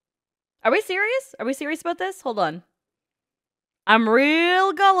 Are we serious? Are we serious about this? Hold on. I'm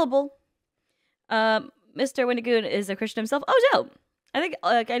real gullible. Mr. Wendigoon is a Christian himself. Oh, dope. I think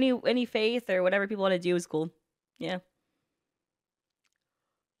like any faith or whatever people want to do is cool. Yeah.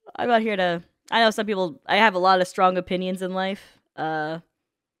 I'm not here to... I know some people... I have a lot of strong opinions in life. Do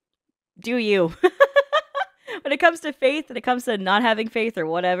you? When it comes to faith, when it comes to not having faith or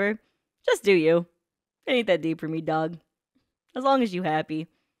whatever, just do you. It ain't that deep for me, dog. As long as you happy.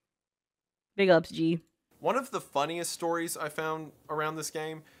 Big ups, G. One of the funniest stories I found around this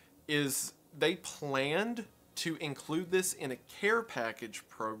game is they planned to include this in a care package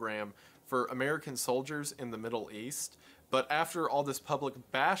program for American soldiers in the Middle East. But after all this public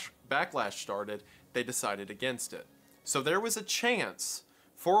backlash started, they decided against it. So there was a chance,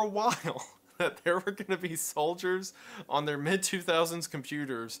 for a while, that there were going to be soldiers on their mid-2000s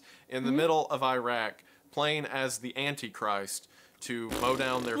computers in the middle of Iraq playing as the Antichrist to mow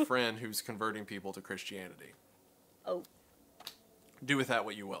down their friend who's converting people to Christianity. Oh. Do with that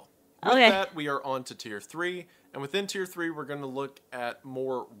what you will. With that, we are on to Tier 3, and within Tier 3, we're going to look at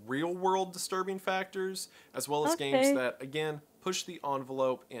more real-world disturbing factors, as well as games that, again, push the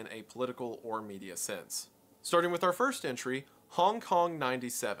envelope in a political or media sense. Starting with our first entry, Hong Kong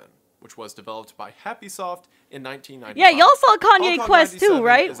 97, which was developed by Happysoft in 1995. Yeah, y'all saw Kanye Quest too,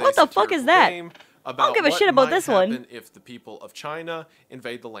 right? What the fuck is that? I don't give a shit about this one. If the people of China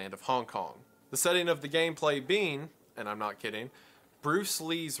invade the land of Hong Kong. The setting of the gameplay being, and I'm not kidding, Bruce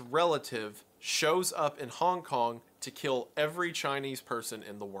Lee's relative shows up in Hong Kong to kill every Chinese person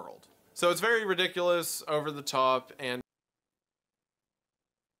in the world. So it's very ridiculous, over the top, and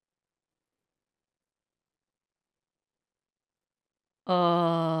do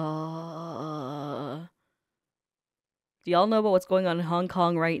y'all know about what's going on in Hong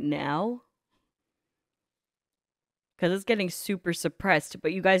Kong right now? Because it's getting super suppressed,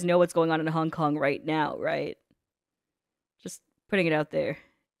 but you guys know what's going on in Hong Kong right now, right? Just putting it out there.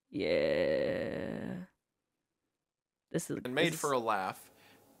 Yeah. This is made for a laugh.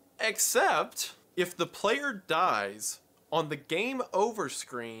 Except, if the player dies, on the game over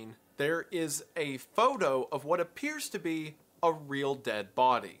screen, there is a photo of what appears to be a real dead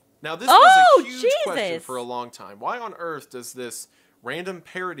body. Now, this was a huge question for a long time. Why on earth does this random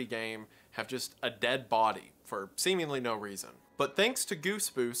parody game have just a dead body for seemingly no reason? But thanks to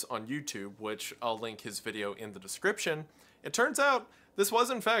Gooseboost on YouTube, which I'll link his video in the description, it turns out this was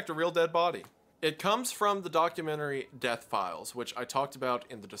in fact a real dead body. It comes from the documentary Death Files, which I talked about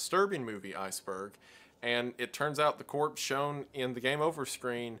in the disturbing movie Iceberg, and it turns out the corpse shown in the game over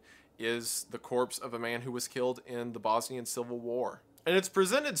screen is the corpse of a man who was killed in the Bosnian Civil War. And it's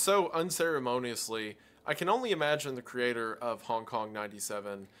presented so unceremoniously, I can only imagine the creator of Hong Kong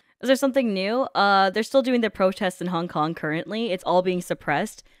 97. Is there something new? They're still doing the protests in Hong Kong currently. It's all being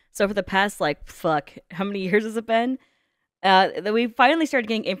suppressed. So for the past, how many years has it been? We finally started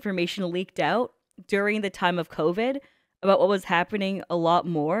getting information leaked out during the time of COVID about what was happening a lot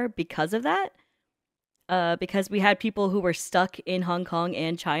more because of that. Because we had people who were stuck in Hong Kong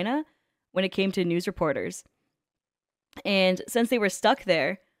and China when it came to news reporters. And since they were stuck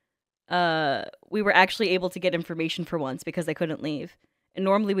there, we were actually able to get information for once because they couldn't leave. And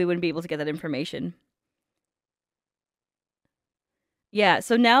normally we wouldn't be able to get that information. Yeah,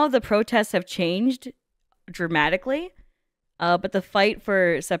 so now the protests have changed dramatically. But the fight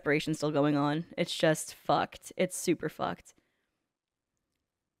for separation is still going on. It's just fucked. It's super fucked.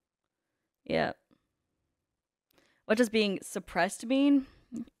 Yeah. What does being suppressed mean?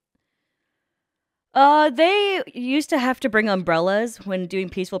 They used to have to bring umbrellas when doing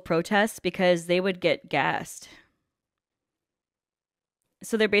peaceful protests because they would get gassed.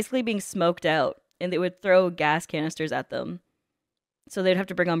 So they're basically being smoked out, and they would throw gas canisters at them. So they'd have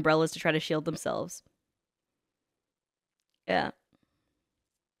to bring umbrellas to try to shield themselves. Yeah.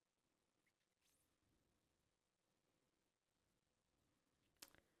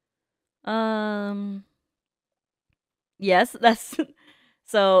 Yes, that's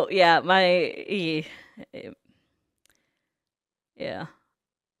so. Yeah, yeah.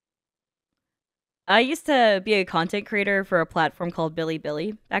 I used to be a content creator for a platform called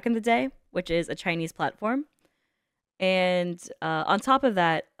Bilibili back in the day, which is a Chinese platform. And on top of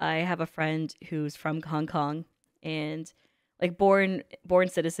that, I have a friend who's from Hong Kong and like born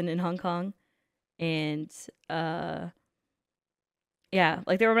citizen in Hong Kong. And yeah,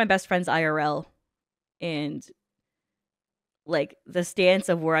 like they were my best friends IRL. And like the stance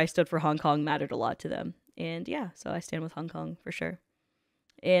of where I stood for Hong Kong mattered a lot to them. And yeah, so I stand with Hong Kong for sure.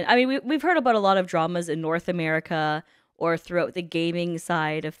 And I mean, we've heard about a lot of dramas in North America or throughout the gaming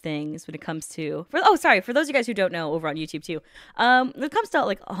side of things when it comes to for those of you guys who don't know over on YouTube too, when it comes to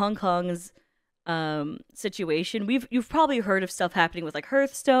like Hong Kong's situation, you've probably heard of stuff happening with like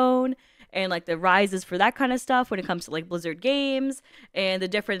Hearthstone and like the rises for that kind of stuff when it comes to like Blizzard games and the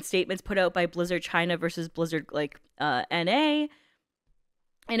different statements put out by Blizzard China versus Blizzard like NA.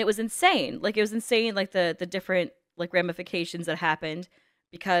 And it was insane. Like it was insane like the different like ramifications that happened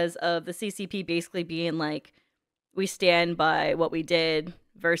because of the CCP basically being like, we stand by what we did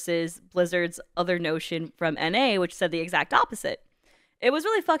versus Blizzard's other notion from NA, which said the exact opposite. It was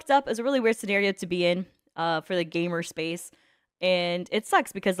really fucked up. It was a really weird scenario to be in for the gamer space. And it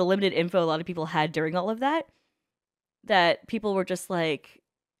sucks because the limited info a lot of people had during all of that people were just like,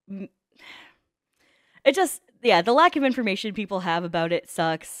 it just, yeah, the lack of information people have about it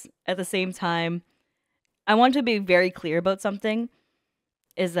sucks. At the same time, I want to be very clear about something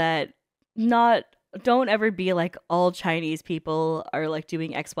is that don't ever be like all Chinese people are like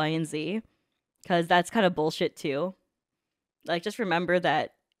doing X, Y, and Z because that's kind of bullshit too. Like, just remember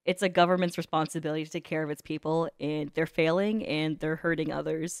that it's a government's responsibility to take care of its people and they're failing and they're hurting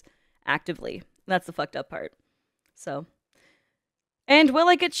others actively. That's the fucked up part. So, and will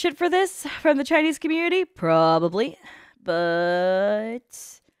I get shit for this from the Chinese community? Probably.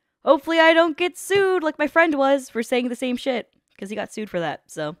 But hopefully I don't get sued like my friend was for saying the same shit because he got sued for that.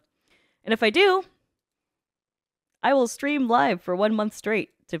 So, and if I do, I will stream live for 1 month straight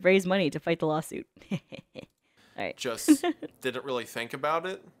to raise money to fight the lawsuit. All right. Just didn't really think about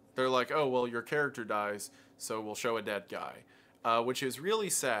it. They're like, oh, well, your character dies, so we'll show a dead guy. Which is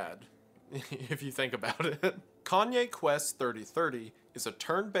really sad, if you think about it. Kanye Quest 3030 is a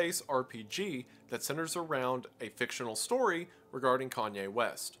turn-based RPG that centers around a fictional story regarding Kanye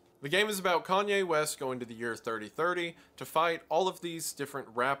West. The game is about Kanye West going to the year 3030 to fight all of these different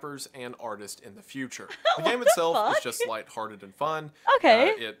rappers and artists in the future. The game itself is just lighthearted and fun. Okay.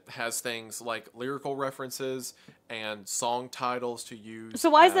 It has things like lyrical references and song titles to use. So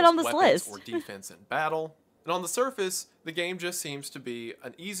why is it on this weapons list? or defense in battle. And on the surface, the game just seems to be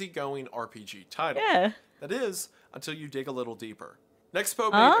an easygoing RPG title. Yeah. That is, until you dig a little deeper.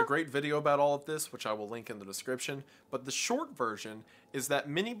 Nexpo made a great video about all of this, which I will link in the description, but the short version is that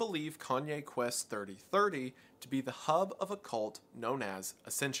many believe Kanye Quest 3030 to be the hub of a cult known as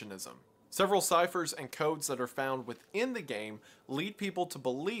Ascensionism. Several ciphers and codes that are found within the game lead people to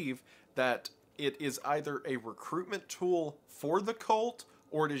believe that it is either a recruitment tool for the cult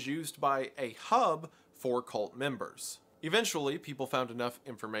or it is used by a hub for cult members. Eventually, people found enough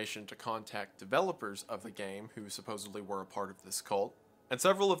information to contact developers of the game who supposedly were a part of this cult. And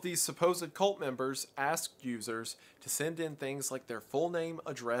several of these supposed cult members asked users to send in things like their full name,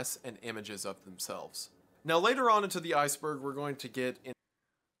 address, and images of themselves. Now later on into the iceberg, we're going to get in.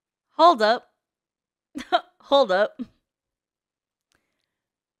 Hold up. Hold up.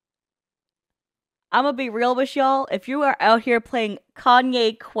 I'm gonna be real with y'all. If you are out here playing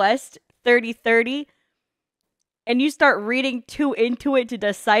Kanye Quest 3030 and you start reading too into it to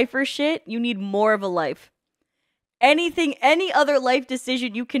decipher shit, you need more of a life. Any other life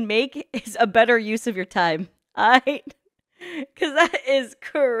decision you can make is a better use of your time. Alright? Because that is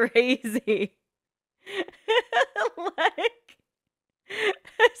crazy. Like,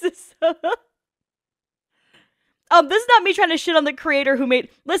 this is so... this is not me trying to shit on the creator who made...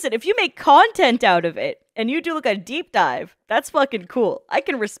 Listen, if you make content out of it, and you do like a deep dive, that's fucking cool. I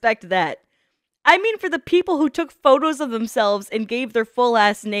can respect that. I mean for the people who took photos of themselves and gave their full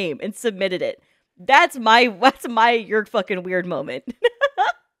ass name and submitted it. That's my you're fucking weird moment. For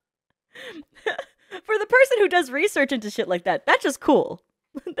the person who does research into shit like that, that's just cool.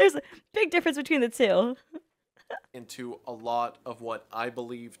 There's a big difference between the two. Into a lot of what I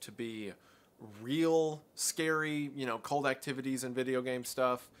believe to be real scary, cold activities and video game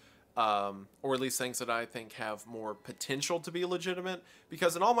stuff, or at least things that I think have more potential to be legitimate.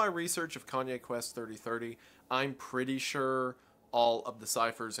 Because in all my research of Kanye Quest 3030, I'm pretty sure all of the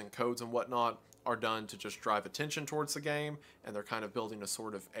ciphers and codes and whatnot are done to just drive attention towards the game, and they're kind of building a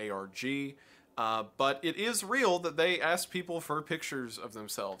sort of ARG. But it is real that they ask people for pictures of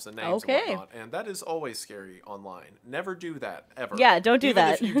themselves and names and whatnot, and that is always scary online. Never do that, ever. Yeah, don't do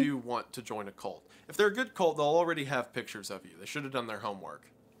that. Even if you do want to join a cult. If they're a good cult, they'll already have pictures of you. They should have done their homework.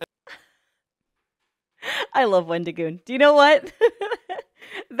 I love Wendigoon. Do you know what?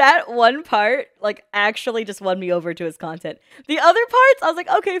 That one part, like, actually just won me over to his content. The other parts, I was like,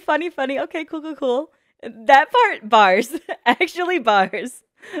 okay, funny. Okay, cool. That part, bars. Actually, bars.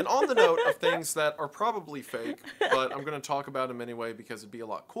 And on the note of things that are probably fake, but I'm going to talk about them anyway because it'd be a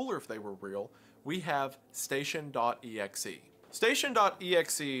lot cooler if they were real, we have Station.exe.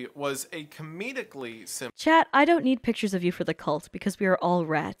 Station.exe was a comedically simple... Chat, I don't need pictures of you for the cult because we are all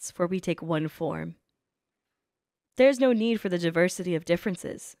rats, for we take one form. There's no need for the diversity of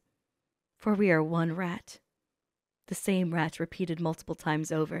differences, for we are one rat. The same rat repeated multiple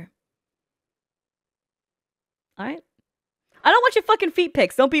times over. Alright? I don't want your fucking feet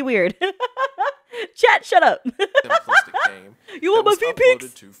pics. Don't be weird. Chat, shut up. Simplistic game. You want my feet pics?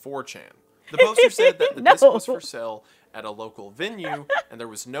 Uploaded to 4chan. The poster said that the disc was for sale at a local venue, and there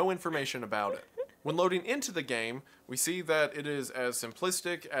was no information about it. When loading into the game, we see that it is as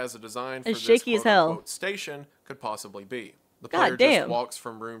simplistic as a design for this quote-unquote station could possibly be. The player just walks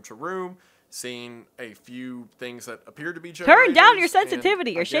from room to room, seeing a few things that appear to be generators. Turn down your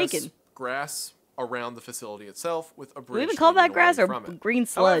sensitivity. You're shaking. Grass around the facility itself with a bridge. We even call that grass or green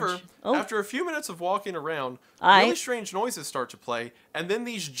sludge. However, after a few minutes of walking around, really strange noises start to play, and then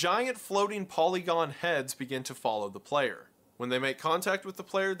these giant floating polygon heads begin to follow the player. When they make contact with the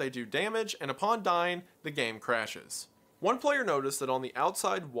player, they do damage, and upon dying, the game crashes. One player noticed that on the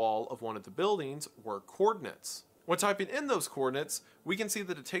outside wall of one of the buildings were coordinates. When typing in those coordinates, we can see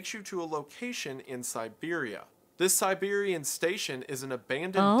that it takes you to a location in Siberia. This Siberian station is an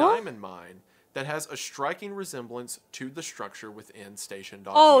abandoned diamond mine that has a striking resemblance to the structure within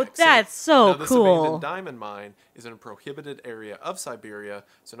Station.exe. Oh, that's so this cool. abandoned diamond mine is in a prohibited area of Siberia,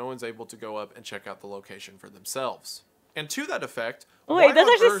 so no one's able to go up and check out the location for themselves. And to that effect, why on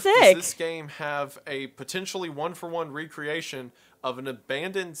earth does this game have a potentially one-for-one recreation of an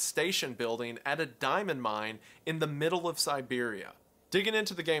abandoned station building at a diamond mine in the middle of Siberia? Digging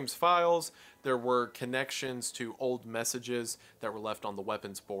into the game's files, there were connections to old messages that were left on the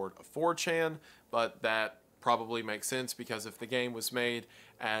weapons board of 4chan, but that probably makes sense because if the game was made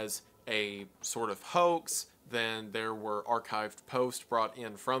as a sort of hoax, then there were archived posts brought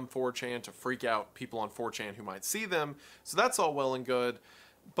in from 4chan to freak out people on 4chan who might see them. So that's all well and good,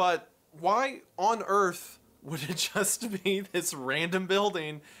 but why on earth would it just be this random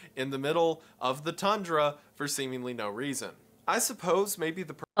building in the middle of the tundra for seemingly no reason? I suppose maybe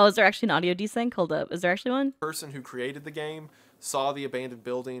the is there actually an audio desync? Hold up. Is there actually one? Person who created the game saw the abandoned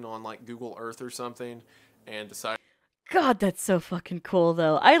building on like Google Earth or something and decided... God, that's so fucking cool,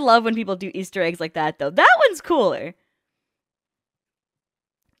 though. I love when people do Easter eggs like that, though. That one's cooler.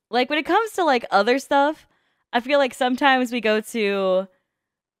 Like, when it comes to, like, other stuff, I feel like sometimes we go to,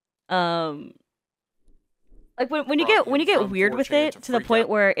 like, when you get weird with it to the point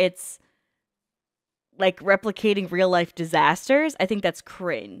where it's, like, replicating real-life disasters, I think that's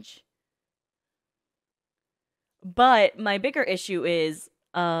cringe. But my bigger issue is,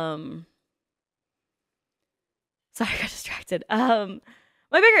 sorry, I got distracted. My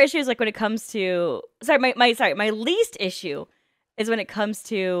bigger issue is like when it comes to my least issue is when it comes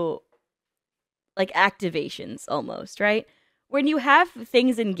to like activations almost, right? When you have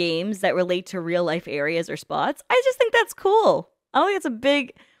things in games that relate to real life areas or spots, I just think that's cool. I don't think it's a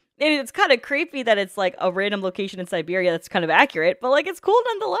big and it's kind of creepy that it's like a random location in Siberia that's kind of accurate, but like it's cool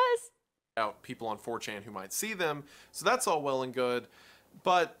nonetheless. Out people on 4chan who might see them. So that's all well and good.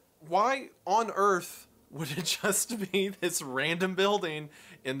 But why on earth would it just be this random building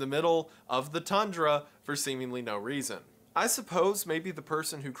in the middle of the tundra for seemingly no reason? I suppose maybe the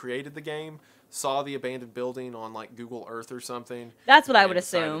person who created the game saw the abandoned building on like Google Earth or something. That's what I would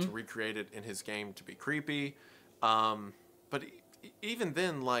assume. To recreate it in his game to be creepy. But even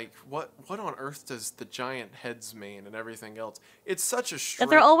then, like, what on earth does the giant heads mean and everything else? It's such a that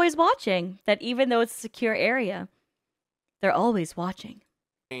they're always watching. That even though it's a secure area, they're always watching.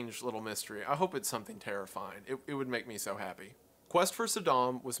 Little mystery. I hope it's something terrifying. It would make me so happy. Quest for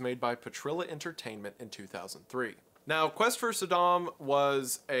Saddam was made by Petrilla Entertainment in 2003. Now, Quest for Saddam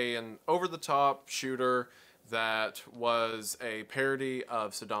was an over-the-top shooter that was a parody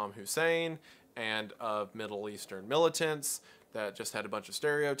of Saddam Hussein and of Middle Eastern militants that just had a bunch of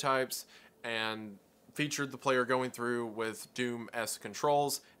stereotypes and featured the player going through with Doom-esque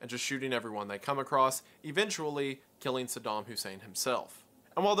controls and just shooting everyone they come across, eventually killing Saddam Hussein himself.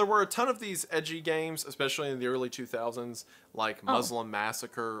 And while there were a ton of these edgy games, especially in the early 2000s, like Muslim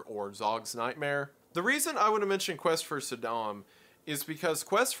Massacre or Zog's Nightmare, the reason I would have mentioned Quest for Saddam is because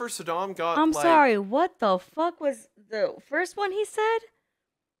Quest for Saddam got I'm sorry, what the fuck was the first one he said?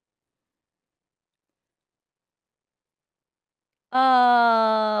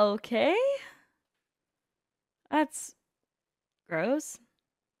 Okay. That's gross.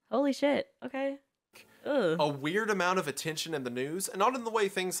 Holy shit. Okay. Ugh. A weird amount of attention in the news, and not in the way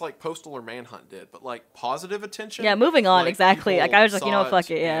things like Postal or Manhunt did, but like positive attention. Yeah, moving on, like, exactly. Like I was like, you know, fuck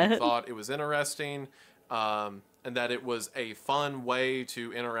it, yeah. Thought it was interesting, and that it was a fun way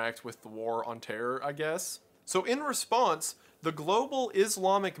to interact with the war on terror, I guess. So in response, the global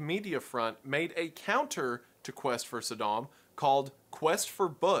Islamic media front made a counter to Quest for Saddam called Quest for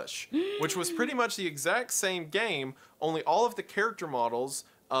Bush, which was pretty much the exact same game, only all of the character models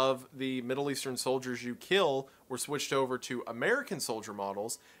of the Middle Eastern soldiers you kill were switched over to American soldier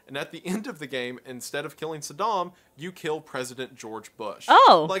models, and at the end of the game, instead of killing Saddam, you kill President George Bush.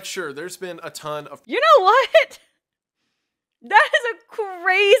 Oh! Like, sure, there's been a ton of... You know what? That is a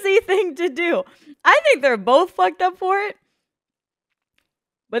crazy thing to do. I think they're both fucked up for it.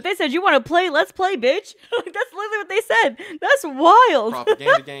 But they said, you want to play? Let's play, bitch. That's literally what they said. That's wild.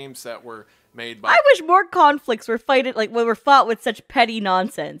 Propaganda games that were made by... I wish more conflicts were fought with such petty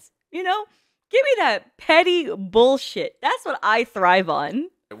nonsense. You know? Give me that petty bullshit. That's what I thrive on.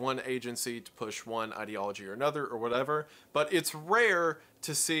 One agency to push one ideology or another or whatever. But it's rare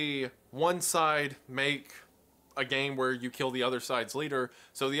to see one side make a game where you kill the other side's leader,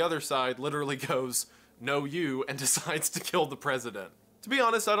 so the other side literally goes, no you, and decides to kill the president. To be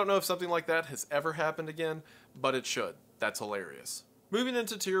honest, I don't know if something like that has ever happened again, but it should. That's hilarious. Moving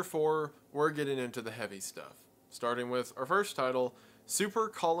into Tier 4, we're getting into the heavy stuff. Starting with our first title, Super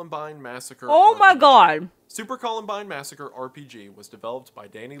Columbine Massacre Oh RPG. my god! Super Columbine Massacre RPG was developed by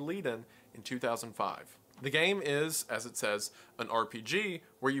Danny Leedon in 2005. The game is, as it says, an RPG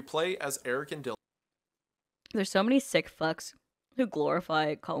where you play as Eric and Dylan. There's so many sick fucks who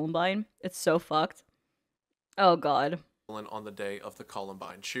glorify Columbine. It's so fucked. Oh god. On the day of the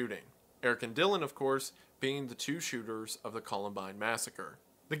Columbine shooting. Eric and Dylan, of course, being the two shooters of the Columbine Massacre.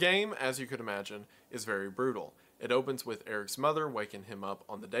 The game, as you could imagine, is very brutal. It opens with Eric's mother waking him up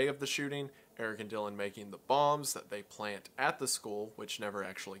on the day of the shooting, Eric and Dylan making the bombs that they plant at the school, which never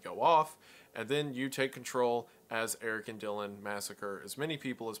actually go off, and then you take control as Eric and Dylan massacre as many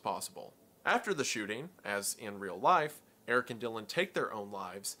people as possible. After the shooting, as in real life, Eric and Dylan take their own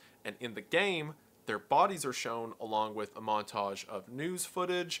lives, and in the game, their bodies are shown along with a montage of news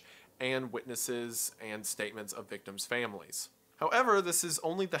footage and witnesses and statements of victims' families. However, this is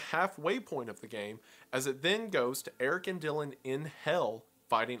only the halfway point of the game, as it then goes to Eric and Dylan in hell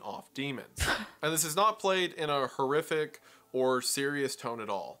fighting off demons. And this is not played in a horrific or serious tone at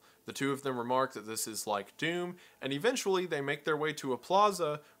all. The two of them remark that this is like Doom, and eventually they make their way to a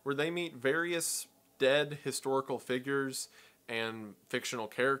plaza where they meet various dead historical figures and fictional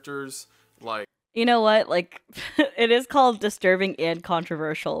characters like... You know what? Like, it is called disturbing and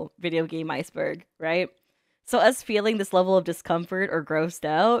controversial video game Iceberg, right? So us feeling this level of discomfort or grossed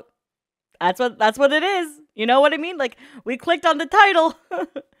out, that's what it is. You know what I mean? Like, we clicked on the title.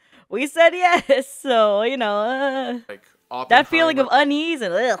 We said yes. So, you know, like that feeling of unease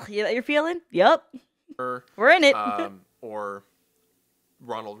and ugh, you're feeling? Yep. We're in it. Or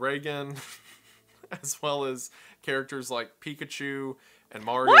Ronald Reagan, as well as characters like Pikachu and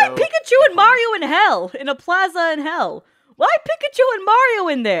Mario. Why Pikachu and Mario in hell? In a plaza in hell? Why Pikachu and Mario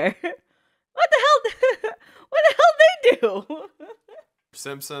in there? What the hell? What the hell they do?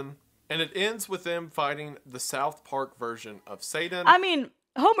 Simpson. And it ends with them fighting the South Park version of Satan. I mean,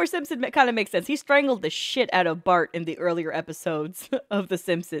 Homer Simpson kind of makes sense. He strangled the shit out of Bart in the earlier episodes of The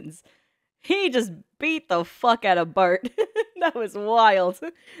Simpsons. He just beat the fuck out of Bart. That was wild.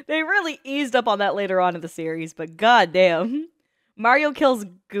 They really eased up on that later on in the series, but goddamn. Mario kills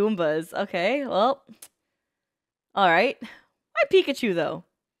Goombas. Okay, well. Alright. Why Pikachu, though?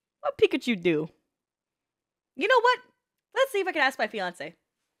 What Pikachu do? You know what? Let's see if I can ask my fiance.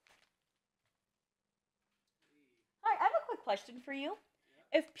 Hi, I have a quick question for you.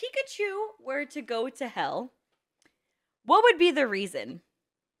 If Pikachu were to go to hell, what would be the reason?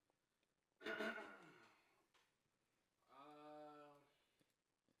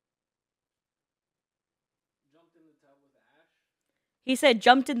 Jumped in the He said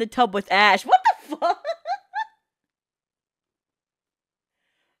jumped in the tub with Ash. What the fuck?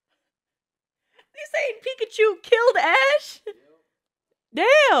 You saying Pikachu killed Ash?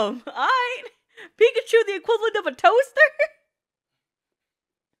 Damn. Alright. Pikachu the equivalent of a toaster?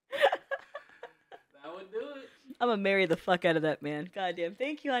 That would do it. I'm gonna marry the fuck out of that man. Goddamn.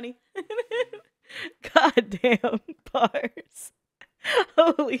 Thank you, honey. Goddamn bars.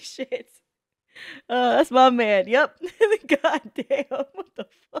 Holy shit. That's my man. Yep. Goddamn. What the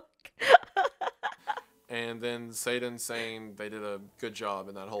fuck? And then Satan saying they did a good job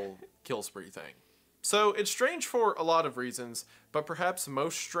in that whole kill spree thing. So it's strange for a lot of reasons, but perhaps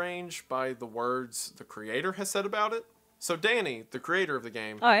most strange by the words the creator has said about it. So Danny, the creator of the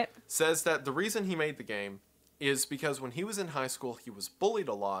game, says that the reason he made the game is because when he was in high school, he was bullied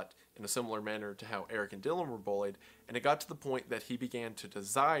a lot in a similar manner to how Eric and Dylan were bullied, and it got to the point that he began to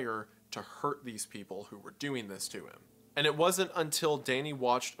desire to hurt these people who were doing this to him. And it wasn't until Danny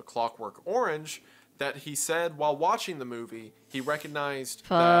watched A Clockwork Orange that he said while watching the movie, he recognized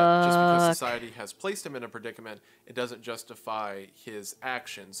that just because society has placed him in a predicament, it doesn't justify his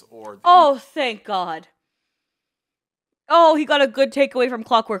actions or... Oh, thank God. Oh, he got a good takeaway from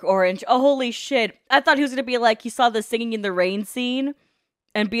Clockwork Orange. Oh, holy shit. I thought he was going to be like, he saw the singing in the rain scene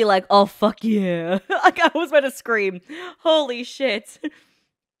and be like, oh, fuck yeah. Like, I was about to scream. Holy shit.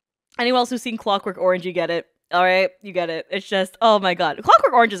 Anyone else who's seen Clockwork Orange, you get it. All right? You get it. It's just, oh my God.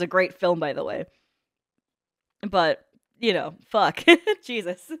 Clockwork Orange is a great film, by the way. But, you know, fuck.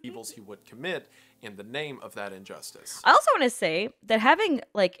 Jesus. Evils he would commit in the name of that injustice. I also want to say that having,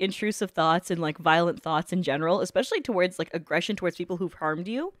 like, intrusive thoughts and, like, violent thoughts in general, especially towards, like, aggression towards people who've harmed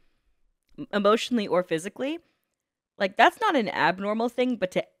you, emotionally or physically, like, that's not an abnormal thing,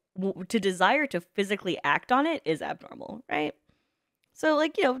 but to desire to physically act on it is abnormal, right? So,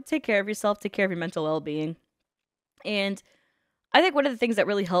 like, you know, take care of yourself, take care of your mental well-being. And I think one of the things that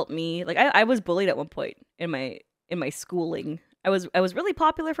really helped me, like, I was bullied at one point in my schooling. I was really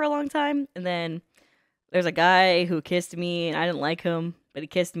popular for a long time, and then there's a guy who kissed me, and I didn't like him, but he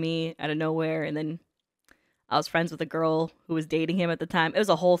kissed me out of nowhere, and then I was friends with a girl who was dating him at the time. It was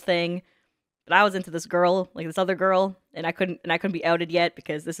a whole thing, but I was into this girl, like this other girl, and I couldn't be outed yet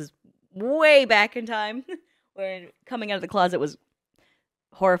because this is way back in time where coming out of the closet was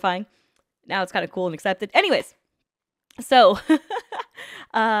horrifying. Now it's kind of cool and accepted. Anyways, so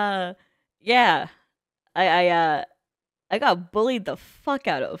yeah, I got bullied the fuck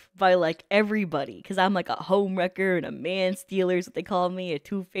out of by, like, everybody. Because I'm, like, a homewrecker and a man-stealer is what they call me. A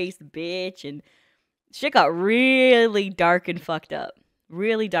two-faced bitch. And shit got really dark and fucked up.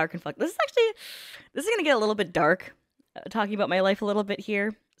 Really dark and fucked. This is going to get a little bit dark. Talking about my life a little bit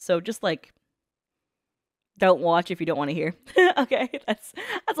here. So just, like, don't watch if you don't want to hear. Okay? That's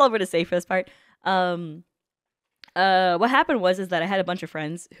all I'm going to say for this part. What happened is that I had a bunch of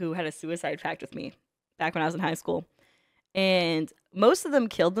friends who had a suicide pact with me back when I was in high school. And most of them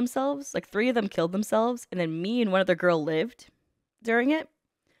killed themselves. Like, 3 of them killed themselves. And then me and one other girl lived during it.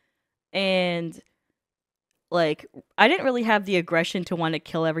 And, like, I didn't really have the aggression to want to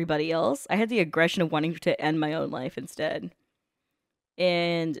kill everybody else. I had the aggression of wanting to end my own life instead.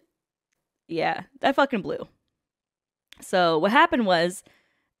 And, yeah, that fucking blew. So what happened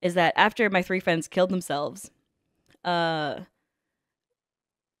is that after my 3 friends killed themselves, I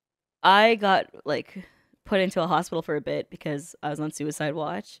got, like, put into a hospital for a bit because I was on suicide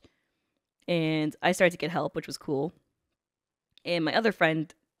watch, and I started to get help, which was cool. And my other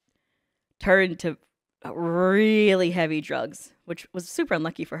friend turned to really heavy drugs, which was super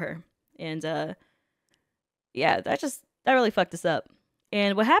unlucky for her. And yeah, that really fucked us up.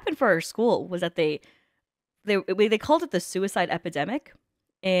 And what happened for our school was that they called it the suicide epidemic,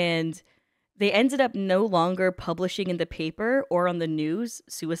 and they ended up no longer publishing in the paper or on the news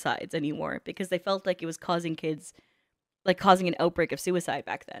suicides anymore because they felt like it was causing kids, like, causing an outbreak of suicide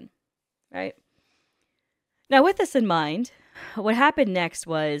back then, right? Now, with this in mind, what happened next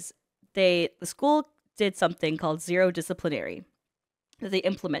was the school did something called zero disciplinary that they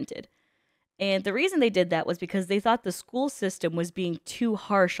implemented. And the reason they did that was because they thought the school system was being too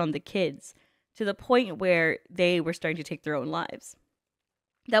harsh on the kids to the point where they were starting to take their own lives.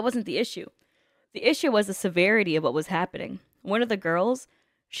 That wasn't the issue. The issue was the severity of what was happening. One of the girls,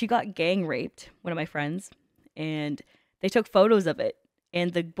 she got gang raped, one of my friends, and they took photos of it.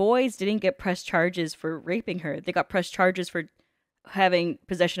 And the boys didn't get pressed charges for raping her. They got pressed charges for having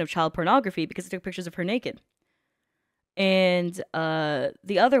possession of child pornography because they took pictures of her naked. And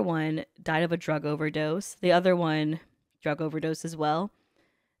the other one died of a drug overdose. The other one, drug overdose as well.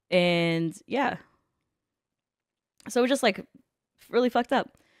 And yeah. So it was just, like, really fucked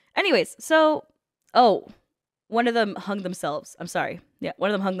up. Anyways, so... Oh, one of them hung themselves. I'm sorry. Yeah, one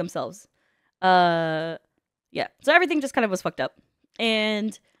of them hung themselves. Yeah. So everything just kind of was fucked up.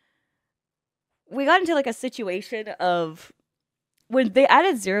 And we got into like a situation of when they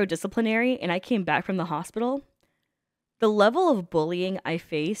added zero disciplinary and I came back from the hospital, the level of bullying I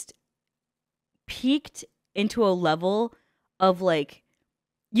faced peaked into a level of like,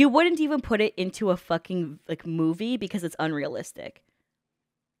 you wouldn't even put it into a fucking like movie because it's unrealistic.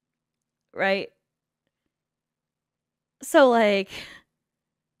 Right? So like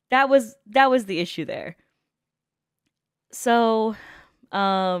that was the issue there. So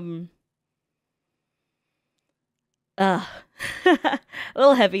a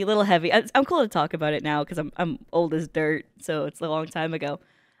little heavy, I'm cool to talk about it now because I'm old as dirt, so it's a long time ago.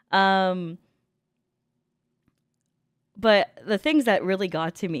 But the things that really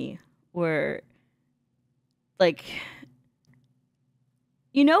got to me were like,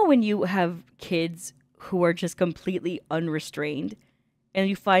 you know, when you have kids who are just completely unrestrained and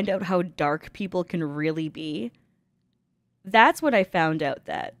you find out how dark people can really be. That's what I found out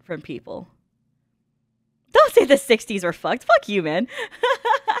that from people. Don't say the 60s were fucked. Fuck you, man.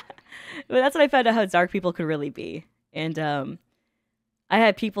 But that's what I found out, how dark people could really be. And I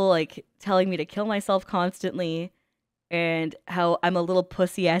had people like telling me to kill myself constantly, and how I'm a little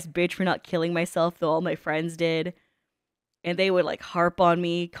pussy ass bitch for not killing myself, though all my friends did. And they would like harp on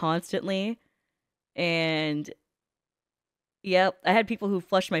me constantly. And yep, I had people who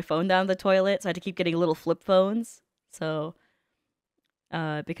flushed my phone down the toilet, so I had to keep getting little flip phones. So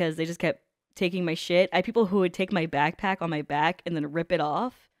because they just kept taking my shit. I had people who would take my backpack on my back and then rip it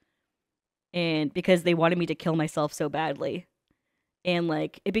off. And because they wanted me to kill myself so badly. And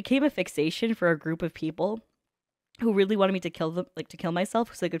like it became a fixation for a group of people who really wanted me to kill them, like to kill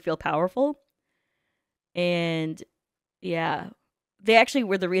myself so they could feel powerful. And yeah, they actually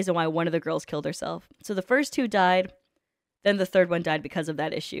were the reason why one of the girls killed herself. So the first two died, then the third one died because of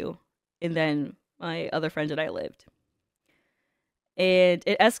that issue. And then my other friend and I lived. And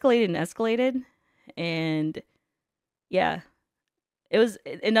it escalated and escalated. And yeah, it was,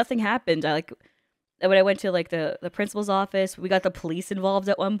 and nothing happened. When I went to like the principal's office, we got the police involved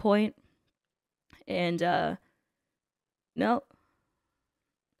at one point. And no,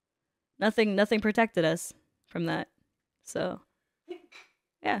 nothing protected us from that. So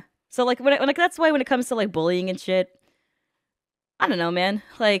yeah. So like when that's why when it comes to like bullying and shit, I don't know, man.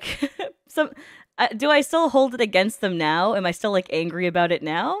 Like do I still hold it against them now? Am I still like angry about it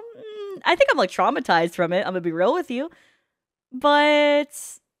now? I think I'm like traumatized from it. I'm gonna be real with you. But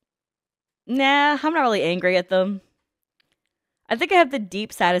nah, I'm not really angry at them. I think I have the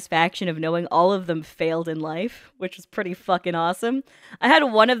deep satisfaction of knowing all of them failed in life, which is pretty fucking awesome. I had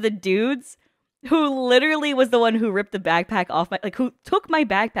one of the dudes who literally was the one who ripped the backpack off who took my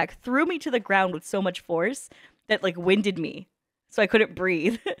backpack, threw me to the ground with so much force that like winded me so I couldn't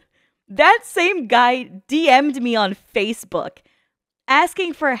breathe. That same guy DM'd me on Facebook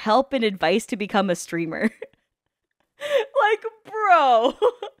asking for help and advice to become a streamer. Like, bro.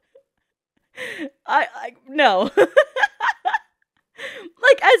 I no.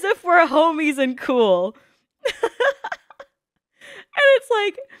 Like, as if we're homies and cool. And it's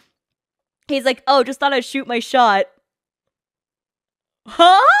like, he's like, oh, just thought I'd shoot my shot.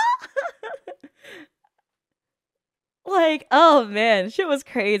 Huh? Like, oh man, shit was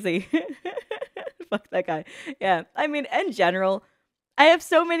crazy. Fuck that guy. Yeah, I mean, in general, I have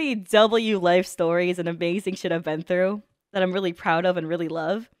so many W life stories and amazing shit I've been through that I'm really proud of and really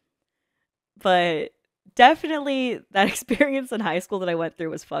love. But definitely that experience in high school that I went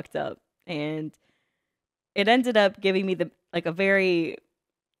through was fucked up. And it ended up giving me a very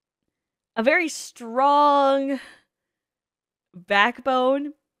strong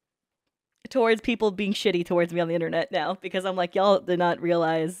backbone towards people being shitty towards me on the internet now, because I'm like, y'all did not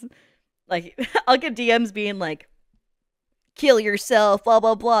realize, like, I'll get DMs being like, kill yourself, blah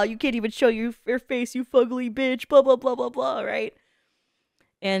blah blah, you can't even show your face, you fugly bitch, blah blah blah blah blah, right?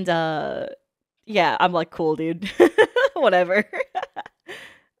 And yeah, I'm like, cool, dude. Whatever.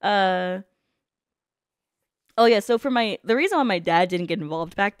 Oh yeah, so the reason why my dad didn't get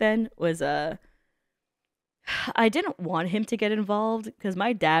involved back then was I didn't want him to get involved because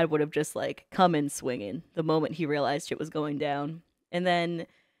my dad would have just like come in swinging the moment he realized shit was going down. And then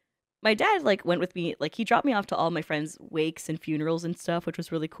my dad like went with me, like he dropped me off to all my friends' wakes and funerals and stuff, which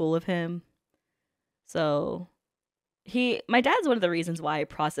was really cool of him. So my dad's one of the reasons why I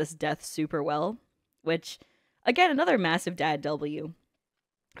process death super well, which again, another massive dad W.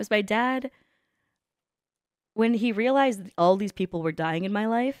 Was my dad, when he realized all these people were dying in my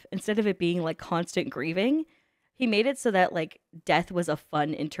life, instead of it being like constant grieving, he made it so that like death was a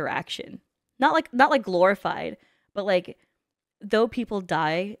fun interaction. not like glorified, but like though people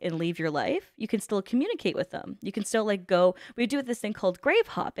die and leave your life, you can still communicate with them. You can still like go. We do this thing called grave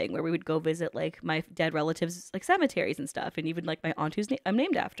hopping, where we would go visit like my dead relatives, like cemeteries and stuff, and even like my aunt who's I'm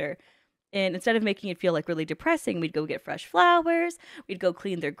named after. And instead of making it feel like really depressing, we'd go get fresh flowers. We'd go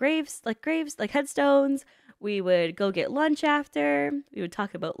clean their graves, like headstones. We would go get lunch after. We would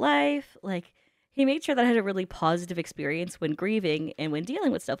talk about life. Like he made sure that I had a really positive experience when grieving and when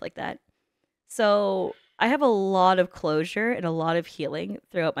dealing with stuff like that. So I have a lot of closure and a lot of healing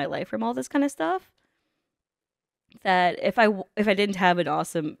throughout my life from all this kind of stuff. That if I didn't have an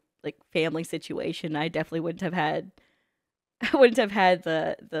awesome like family situation, I definitely wouldn't have had I wouldn't have had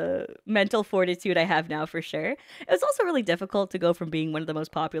the mental fortitude I have now for sure. It was also really difficult to go from being one of the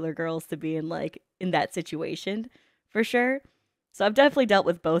most popular girls to being like in that situation for sure. So I've definitely dealt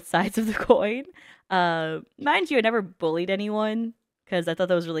with both sides of the coin. Mind you, I never bullied anyone because I thought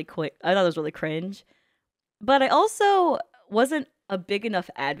that was really quick. I thought it was really cringe. But I also wasn't a big enough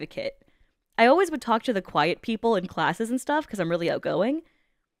advocate. I always would talk to the quiet people in classes and stuff because I'm really outgoing.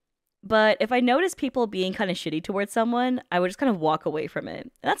 But if I noticed people being kind of shitty towards someone, I would just kind of walk away from it.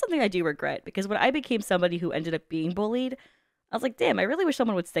 And that's something I do regret because when I became somebody who ended up being bullied, I was like, damn, I really wish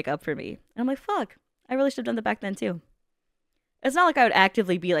someone would stick up for me. And I'm like, fuck, I really should have done that back then too. It's not like I would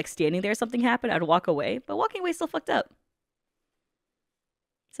actively be like standing there, something happened, I'd walk away, but walking away still fucked up.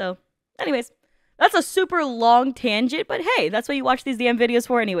 So, anyways, that's a super long tangent, but hey, that's what you watch these damn videos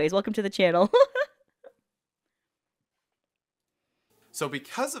for anyways. Welcome to the channel. So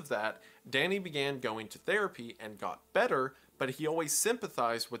because of that, Danny began going to therapy and got better, but he always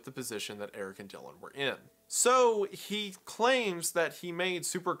sympathized with the position that Eric and Dylan were in. So he claims that he made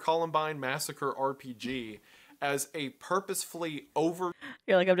Super Columbine Massacre RPG as a purposefully over...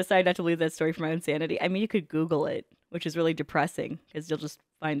 You're like, I'm deciding not to believe that story for my own sanity. I mean, you could Google it, which is really depressing because you'll just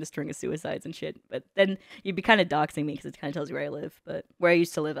find the string of suicides and shit. But then you'd be kind of doxing me because it kind of tells you where I live, but where I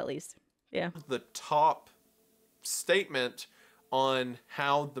used to live at least. Yeah. The top statement on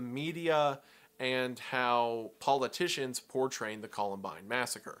how the media and how politicians portray the Columbine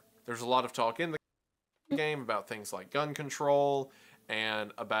Massacre. There's a lot of talk in the game about things like gun control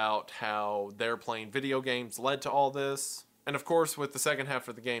and about how their playing video games led to all this. And of course, with the second half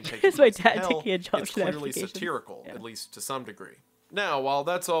of the game taking place in hell, it's clearly satirical, at least to some degree. Now, while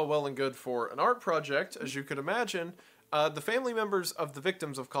that's all well and good for an art project, as you could imagine, the family members of the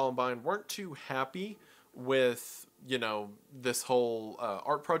victims of Columbine weren't too happy with, you know, this whole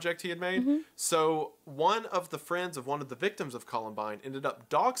art project he had made. Mm-hmm. So one of the friends of one of the victims of Columbine ended up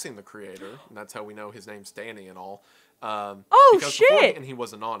doxing the creator, and that's how we know his name's Danny and all. Oh, because shit! And he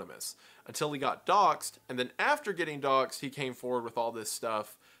was anonymous until he got doxed, and then after getting doxed, he came forward with all this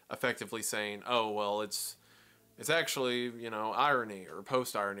stuff, effectively saying, "Oh, well, it's actually, you know, irony or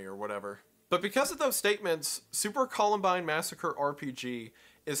post-irony or whatever." But because of those statements, Super Columbine Massacre RPG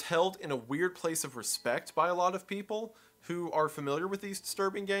is held in a weird place of respect by a lot of people who are familiar with these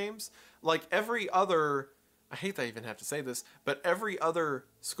disturbing games. Like every other, I hate that I even have to say this, but every other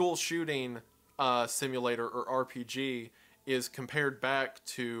school shooting simulator or RPG is compared back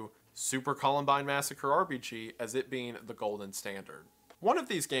to Super Columbine Massacre RPG as it being the golden standard. One of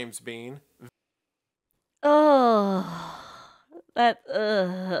these games being... Oh... That,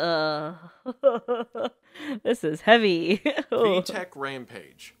 this is heavy. VTech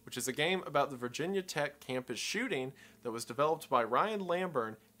Rampage, which is a game about the Virginia Tech campus shooting that was developed by Ryan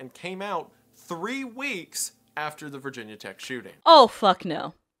Lamburn and came out 3 weeks after the Virginia Tech shooting. Oh, fuck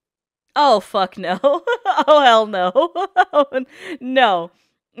no. Oh, fuck no. Oh, hell no. No.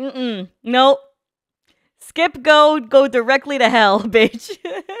 Mm-mm. Nope. Skip go directly to hell, bitch.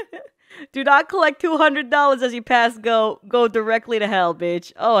 Do not collect $200 as you pass go directly to hell,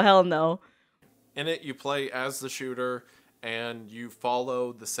 bitch. Oh, hell no. In it, you play as the shooter, and you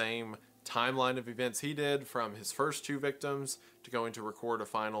follow the same timeline of events he did, from his first 2 victims to going to record a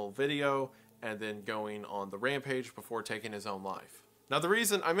final video, and then going on the rampage before taking his own life. Now, the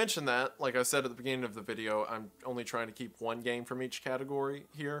reason I mentioned that, like I said at the beginning of the video, I'm only trying to keep one game from each category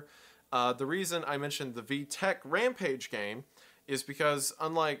here. The reason I mentioned the VTech Rampage game is because,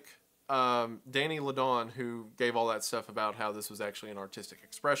 unlike Danny Ladon, who gave all that stuff about how this was actually an artistic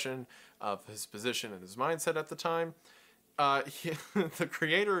expression of his position and his mindset at the time, the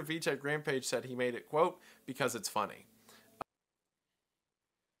creator of VTech Rampage said he made it, quote, because it's funny.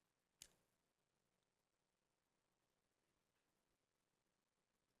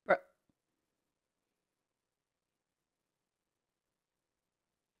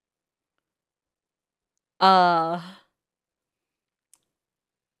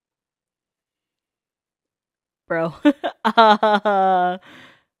 Bro.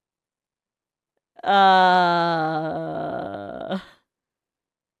 That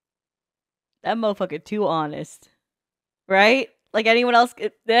motherfucker too honest. Right? Like anyone else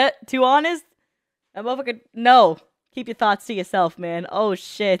that too honest? That motherfucker no. Keep your thoughts to yourself, man. Oh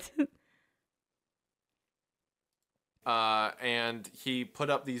shit. And he put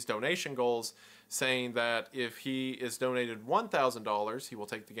up these donation goals saying that if he is donated $1,000, he will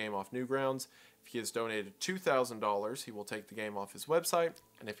take the game off Newgrounds. If he has donated $2,000, he will take the game off his website.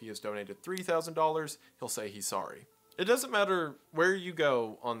 And if he has donated $3,000, he'll say he's sorry. It doesn't matter where you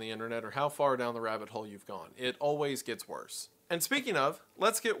go on the internet or how far down the rabbit hole you've gone. It always gets worse. And speaking of,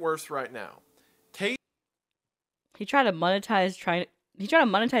 let's get worse right now. He tried to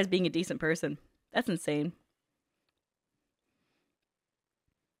monetize being a decent person. That's insane.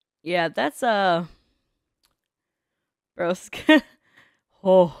 Yeah, that's bro.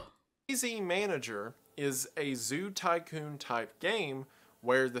 Oh. Easy Manager is a zoo tycoon type game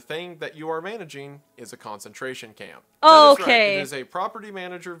where the thing that you are managing is a concentration camp. Okay. That is right. It is a property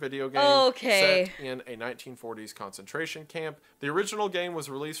manager video game set in a 1940s concentration camp. The original game was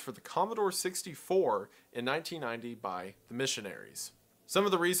released for the Commodore 64 in 1990 by the Missionaries. Some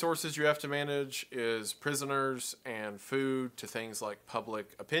of the resources you have to manage is prisoners and food to things like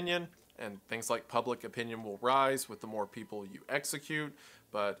public opinion. And things like public opinion will rise with the more people you execute.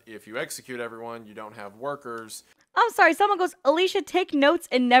 But if you execute everyone, you don't have workers. I'm sorry, someone goes, Alicia, take notes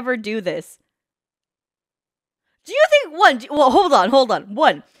and never do this. Do you think, well, hold on.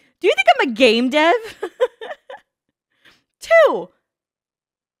 One, do you think I'm a game dev? 2,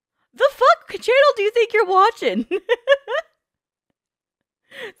 the fuck channel do you think you're watching? 3,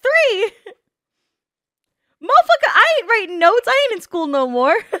 motherfucker, I ain't writing notes. I ain't in school no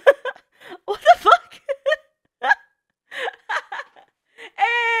more. What the fuck?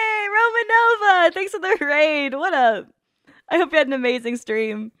 Hey, Romanova! Thanks for the raid. What up? I hope you had an amazing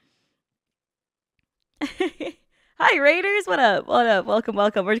stream. Hi, Raiders. What up? What up? Welcome,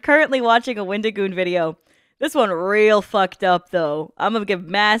 welcome. We're currently watching a Wendigoon video. This one real fucked up, though. I'm gonna give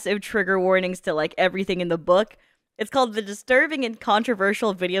massive trigger warnings to, like, everything in the book. It's called The Disturbing and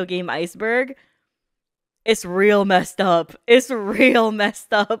Controversial Video Game Iceberg. It's real messed up. It's real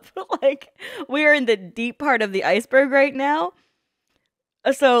messed up. Like, we are in the deep part of the iceberg right now.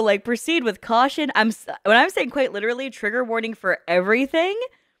 So, like, proceed with caution. When I'm saying quite literally, trigger warning for everything.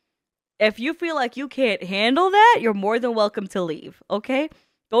 If you feel like you can't handle that, you're more than welcome to leave, okay?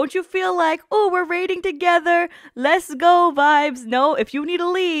 Don't you feel like, oh, we're raiding together, let's go vibes. No, if you need to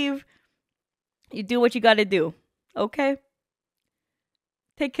leave, you do what you gotta do, okay?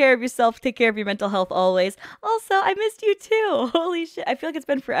 Take care of yourself. Take care of your mental health always. Also, I missed you too. Holy shit. I feel like it's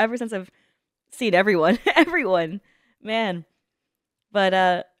been forever since I've seen everyone. Everyone. Man.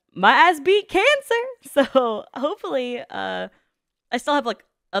 But my ass beat cancer. So hopefully I still have like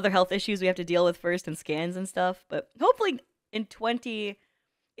other health issues we have to deal with first and scans and stuff. But hopefully in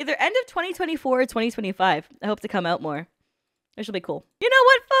either end of 2024 or 2025, I hope to come out more. It should be cool. You know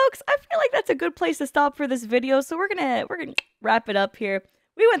what, folks? I feel like that's a good place to stop for this video. So we're gonna wrap it up here.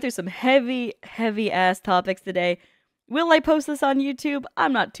 We went through some heavy ass topics today. Will I post this on YouTube?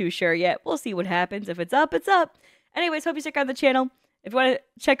 I'm not too sure yet. We'll see what happens. If it's up, it's up. Anyways, hope you check out the channel. If you want to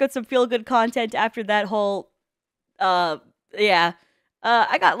check out some feel-good content after that whole, I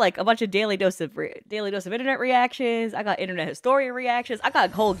got like a bunch of daily dose of internet reactions. I got internet historian reactions. I got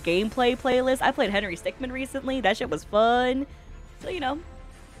a whole gameplay playlist. I played Henry Stickmin recently. That shit was fun. So, you know,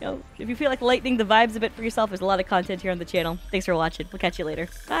 if you feel like lightening the vibes a bit for yourself, there's a lot of content here on the channel. Thanks for watching. We'll catch you later.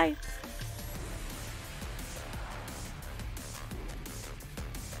 Bye.